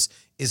picked this,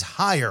 is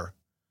higher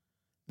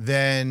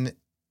than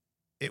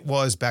it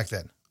was back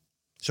then.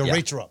 So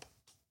rates are up.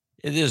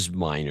 It is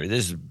minor.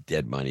 This is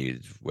dead money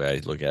is the way I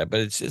look at it,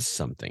 but it's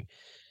something.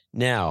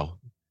 Now,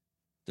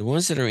 the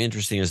ones that are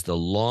interesting is the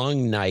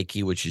long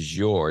Nike, which is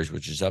yours,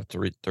 which is up to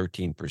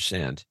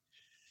 13%.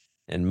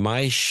 And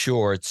my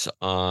shorts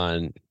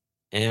on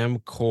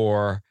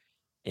Amcor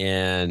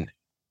and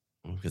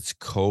it's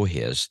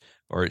Cohis,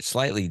 or it's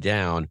slightly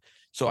down.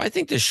 So I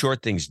think the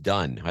short thing's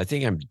done. I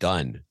think I'm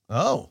done.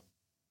 Oh.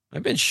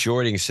 I've been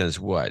shorting since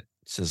what?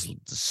 Since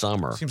the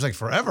summer. Seems like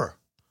forever.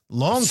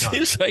 Long time.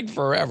 Seems like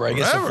forever. I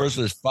guess the first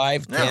was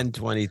 5, 10,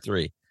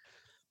 23.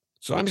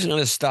 So I'm just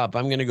going to stop.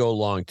 I'm going to go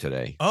long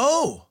today.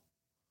 Oh,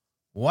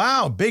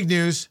 wow. Big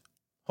news.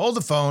 Hold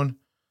the phone.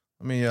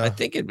 I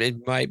think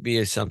it might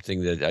be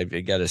something that I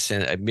got to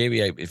send.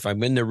 If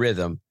I'm in the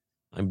rhythm,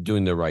 I'm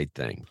doing the right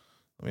thing.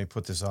 Let me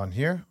put this on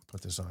here.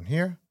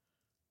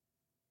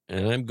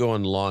 And I'm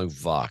going long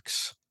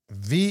Vox.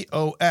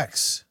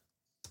 VOX.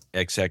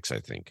 XX, I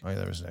think. Oh, yeah,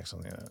 there was an X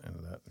on the end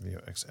of that.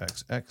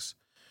 VOXXX.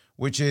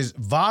 Which is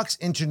Vox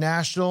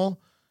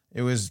International.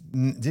 It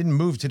didn't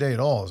move today at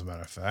all, as a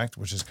matter of fact,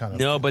 which is kind of...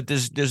 No, but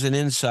there's an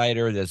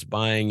insider that's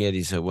buying it.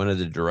 He's one of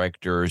the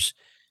directors,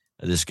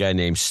 this guy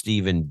named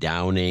Stephen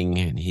Downing,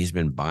 and he's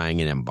been buying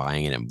it and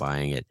buying it and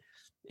buying it.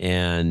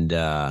 And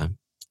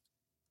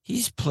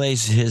he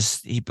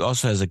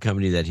also has a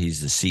company that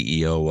he's the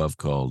CEO of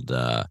called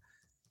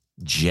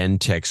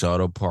Gentex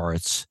Auto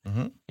Parts,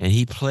 and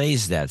he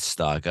plays that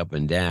stock up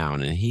and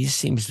down, and he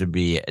seems to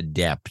be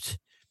adept.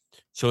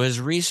 So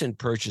his recent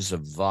purchase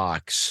of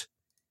Vox,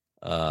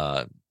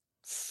 a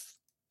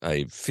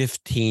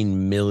 $15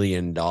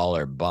 million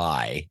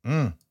buy,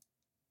 I'm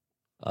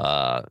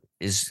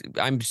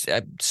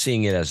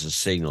seeing it as a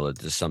signal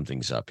that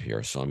something's up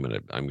here. So I'm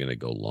gonna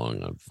go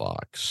long on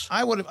Vox.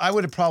 I would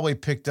have probably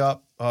picked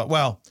up. I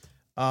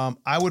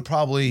would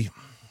probably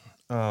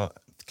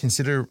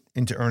consider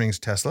into earnings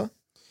Tesla,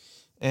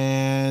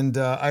 and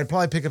I'd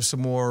probably pick up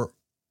some more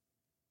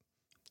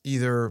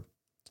either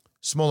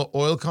smaller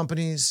oil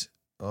companies.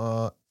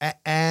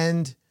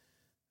 And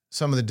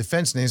some of the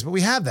defense names, but we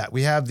have that.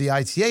 We have the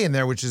ITA in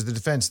there, which is the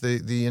defense.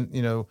 I'd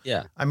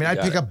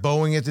pick up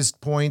Boeing at this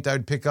point.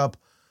 I'd pick up,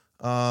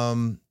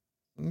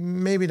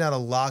 maybe not a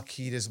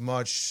Lockheed as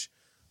much,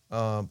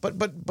 but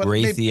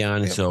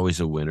Raytheon is always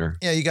a winner.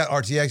 Yeah, you got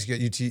RTX,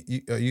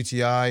 you got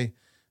UTI.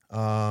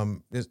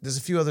 There's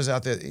a few others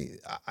out there.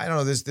 I don't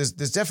know. There's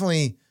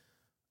definitely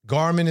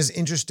Garmin is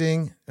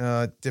interesting.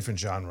 Different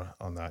genre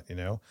on that.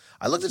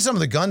 I looked at some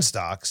of the gun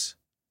stocks.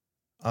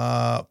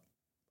 I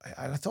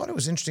thought it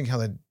was interesting how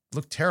they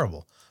looked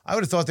terrible. I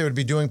would have thought they would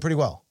be doing pretty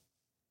well.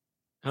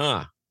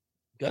 Huh.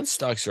 gun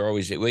stocks are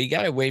always, well, you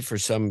got to wait for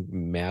some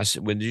mass,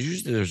 when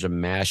there's a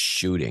mass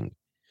shooting,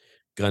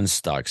 gun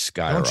stocks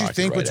skyrocket. Don't you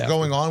think what's after.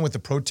 going on with the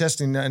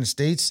protests in the United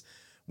States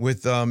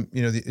with,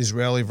 the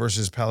Israeli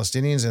versus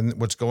Palestinians and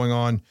what's going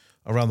on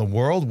around the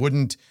world?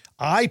 Wouldn't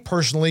I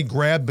personally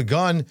grab the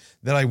gun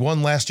that I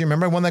won last year?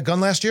 Remember I won that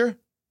gun last year?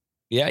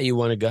 Yeah, you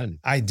won a gun.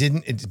 I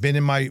didn't. It's been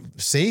in my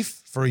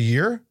safe for a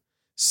year.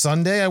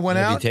 Sunday I went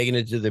out. Have you taken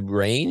it to the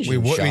range? We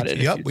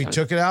times?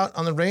 took it out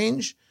on the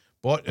range.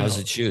 How's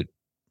it shoot?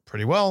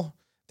 Pretty well.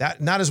 That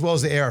not as well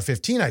as the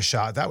AR-15 I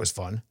shot. That was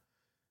fun.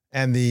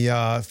 And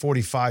the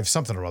 45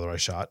 something or other I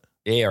shot.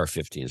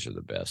 AR-15s are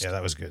the best. Yeah,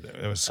 that was good.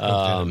 It was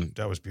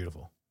that was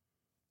beautiful.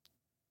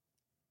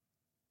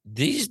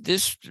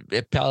 This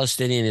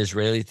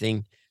Palestinian-Israeli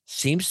thing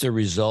seems to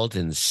result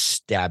in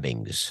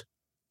stabbings.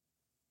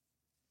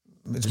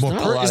 It's more.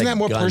 Isn't that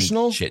more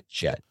personal? Chit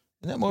chat.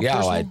 Isn't that more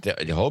personal?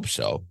 I hope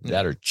so. Yeah.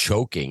 That or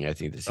choking. I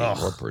think this is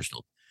more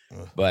personal.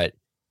 But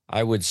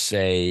I would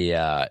say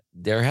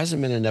there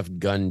hasn't been enough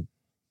gun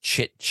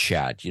chit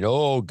chat.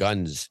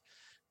 Guns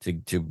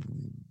to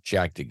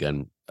jack the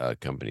gun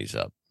companies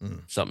up.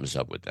 Something's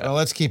up with that. Well,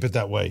 let's keep it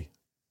that way.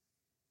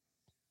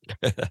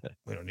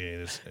 We don't need any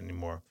of this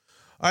anymore.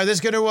 All right,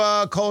 let's get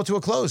to call it to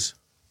a close.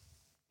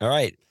 All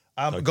right.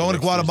 I'm going to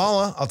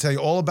Guatemala. I'll tell you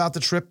all about the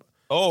trip.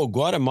 Oh,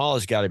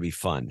 Guatemala's got to be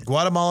fun.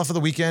 Guatemala for the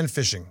weekend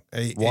fishing.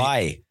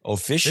 Why?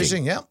 Fishing.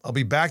 Fishing, yeah. I'll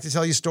be back to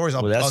tell you stories.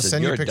 I'll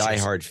send you pictures. You're a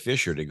diehard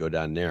fisher to go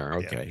down there.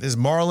 Okay. Yeah. There's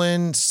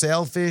marlin,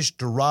 sailfish,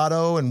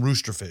 dorado, and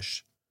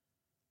roosterfish.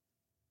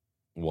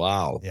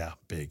 Wow. Yeah,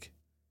 big.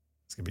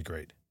 It's going to be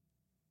great.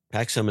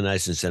 Pack some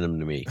nice and send them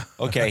to me.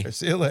 Okay.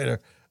 See you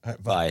later. All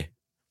right, bye.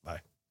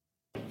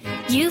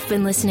 You've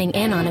been listening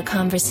in on a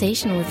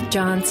conversation with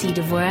John C.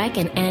 Dvorak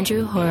and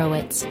Andrew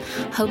Horowitz.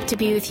 Hope to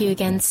be with you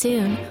again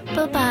soon.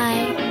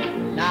 Bye-bye.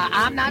 Now,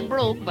 I'm not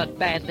broke, but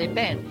badly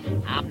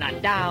bent. I'm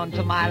not down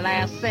to my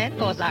last cent,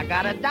 'cause I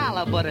got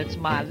 $1, but it's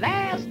my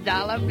last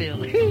dollar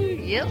bill.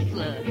 Yes,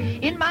 sir.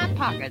 In my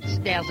pockets,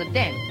 there's a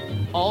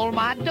dent. All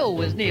my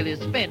dough is nearly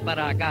spent, but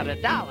I got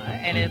 $1,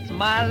 and it's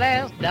my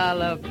last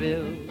dollar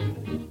bill.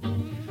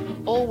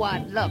 Oh,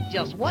 I'd love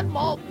just one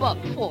more buck,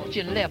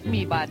 fortune left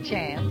me by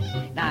chance.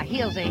 Now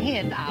here's a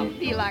hint, I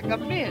feel like a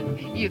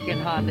mint. You can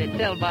hardly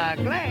tell by a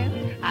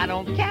glance. I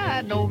don't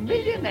care, no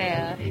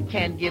millionaire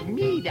can give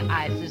me the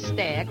icy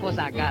stare, 'cause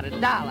I got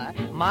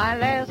 $1, my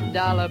last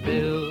dollar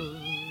bill.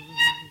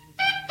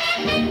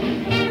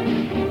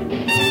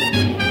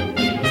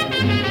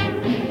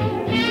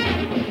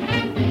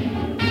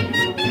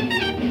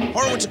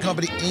 Horowitz &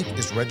 Company, Inc.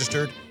 is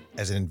registered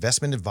as an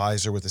investment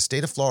advisor with the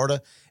state of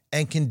Florida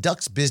and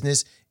conducts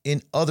business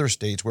in other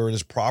states where it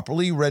is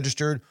properly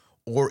registered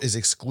or is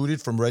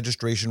excluded from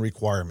registration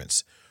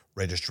requirements.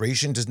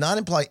 Registration does not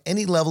imply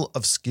any level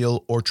of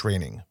skill or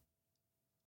training.